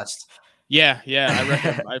pretty fast. Yeah,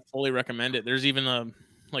 I fully recommend it. There's even a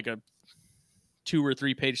 2 or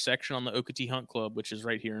 3 page section on the Okatee Hunt Club, which is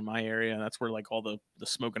right here in my area. That's where like all the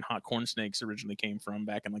smoking hot corn snakes originally came from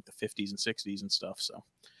back in like the 50s and 60s and stuff. So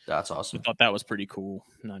that's awesome. I thought that was pretty cool.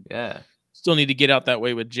 Yeah. Still need to get out that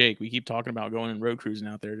way with Jake. We keep talking about going and road cruising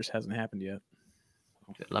out there. It just hasn't happened yet.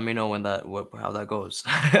 Let me know when how that goes.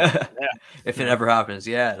 Yeah. If it ever happens.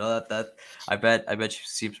 Yeah. No, that I bet you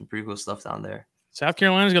see some pretty cool stuff down there. South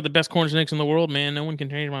Carolina's got the best corn snakes in the world, man. No one can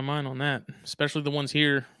change my mind on that, especially the ones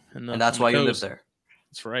here. And that's why you live there.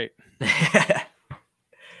 That's right.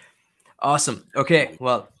 Awesome. Okay.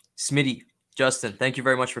 Well, Smitty, Justin, thank you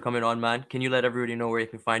very much for coming on, man. Can you let everybody know where you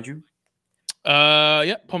can find you?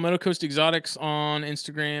 Palmetto Coast Exotics on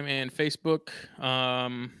Instagram and Facebook.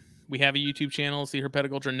 We have a YouTube channel. It's the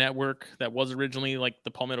Herpetoculture Network. That was originally like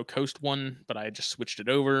the Palmetto Coast one, but I just switched it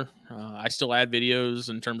over. I still add videos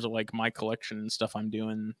in terms of like my collection and stuff I'm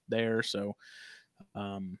doing there. So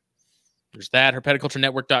there's that.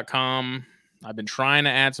 Herpetoculturenetwork.com. I've been trying to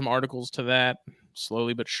add some articles to that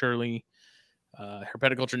slowly but surely.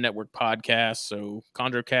 Herpetoculture Network podcast. So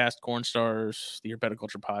Chondrocast, Corn Stars, the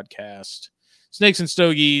Herpetoculture podcast, Snakes and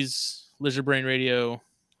Stogies, Lizard Brain Radio,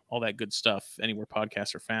 all that good stuff anywhere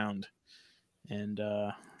podcasts are found. And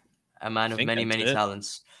a man of many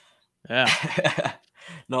talents. Yeah.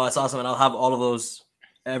 No, that's awesome. And I'll have all of those,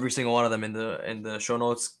 every single one of them in the show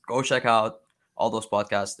notes. Go check out all those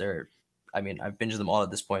podcasts. I've binged them all at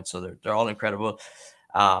this point, so they're all incredible.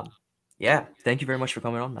 Yeah, thank you very much for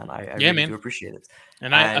coming on, man. I really do appreciate it.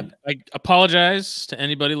 And I apologize to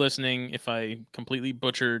anybody listening if I completely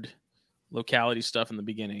butchered locality stuff in the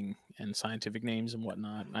beginning and scientific names and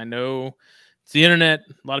whatnot. I know it's the internet.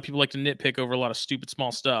 A lot of people like to nitpick over a lot of stupid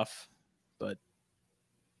small stuff, but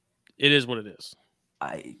it is what it is.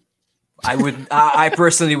 I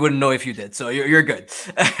personally wouldn't know if you did, so you're good.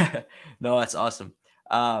 No, that's awesome.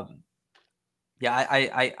 Yeah,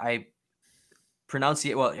 I pronounce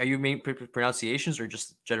it. Well, are you main pronunciations or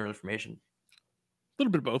just general information? A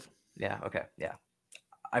little bit of both. Yeah. Okay. Yeah.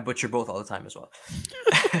 I butcher both all the time as well.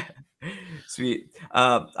 Sweet.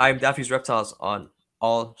 I'm Daffy's Reptiles on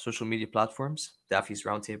all social media platforms. Daffy's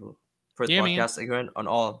Roundtable for the podcast again on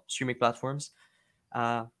all streaming platforms.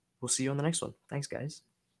 We'll see you on the next one. Thanks, guys.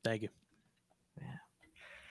 Thank you.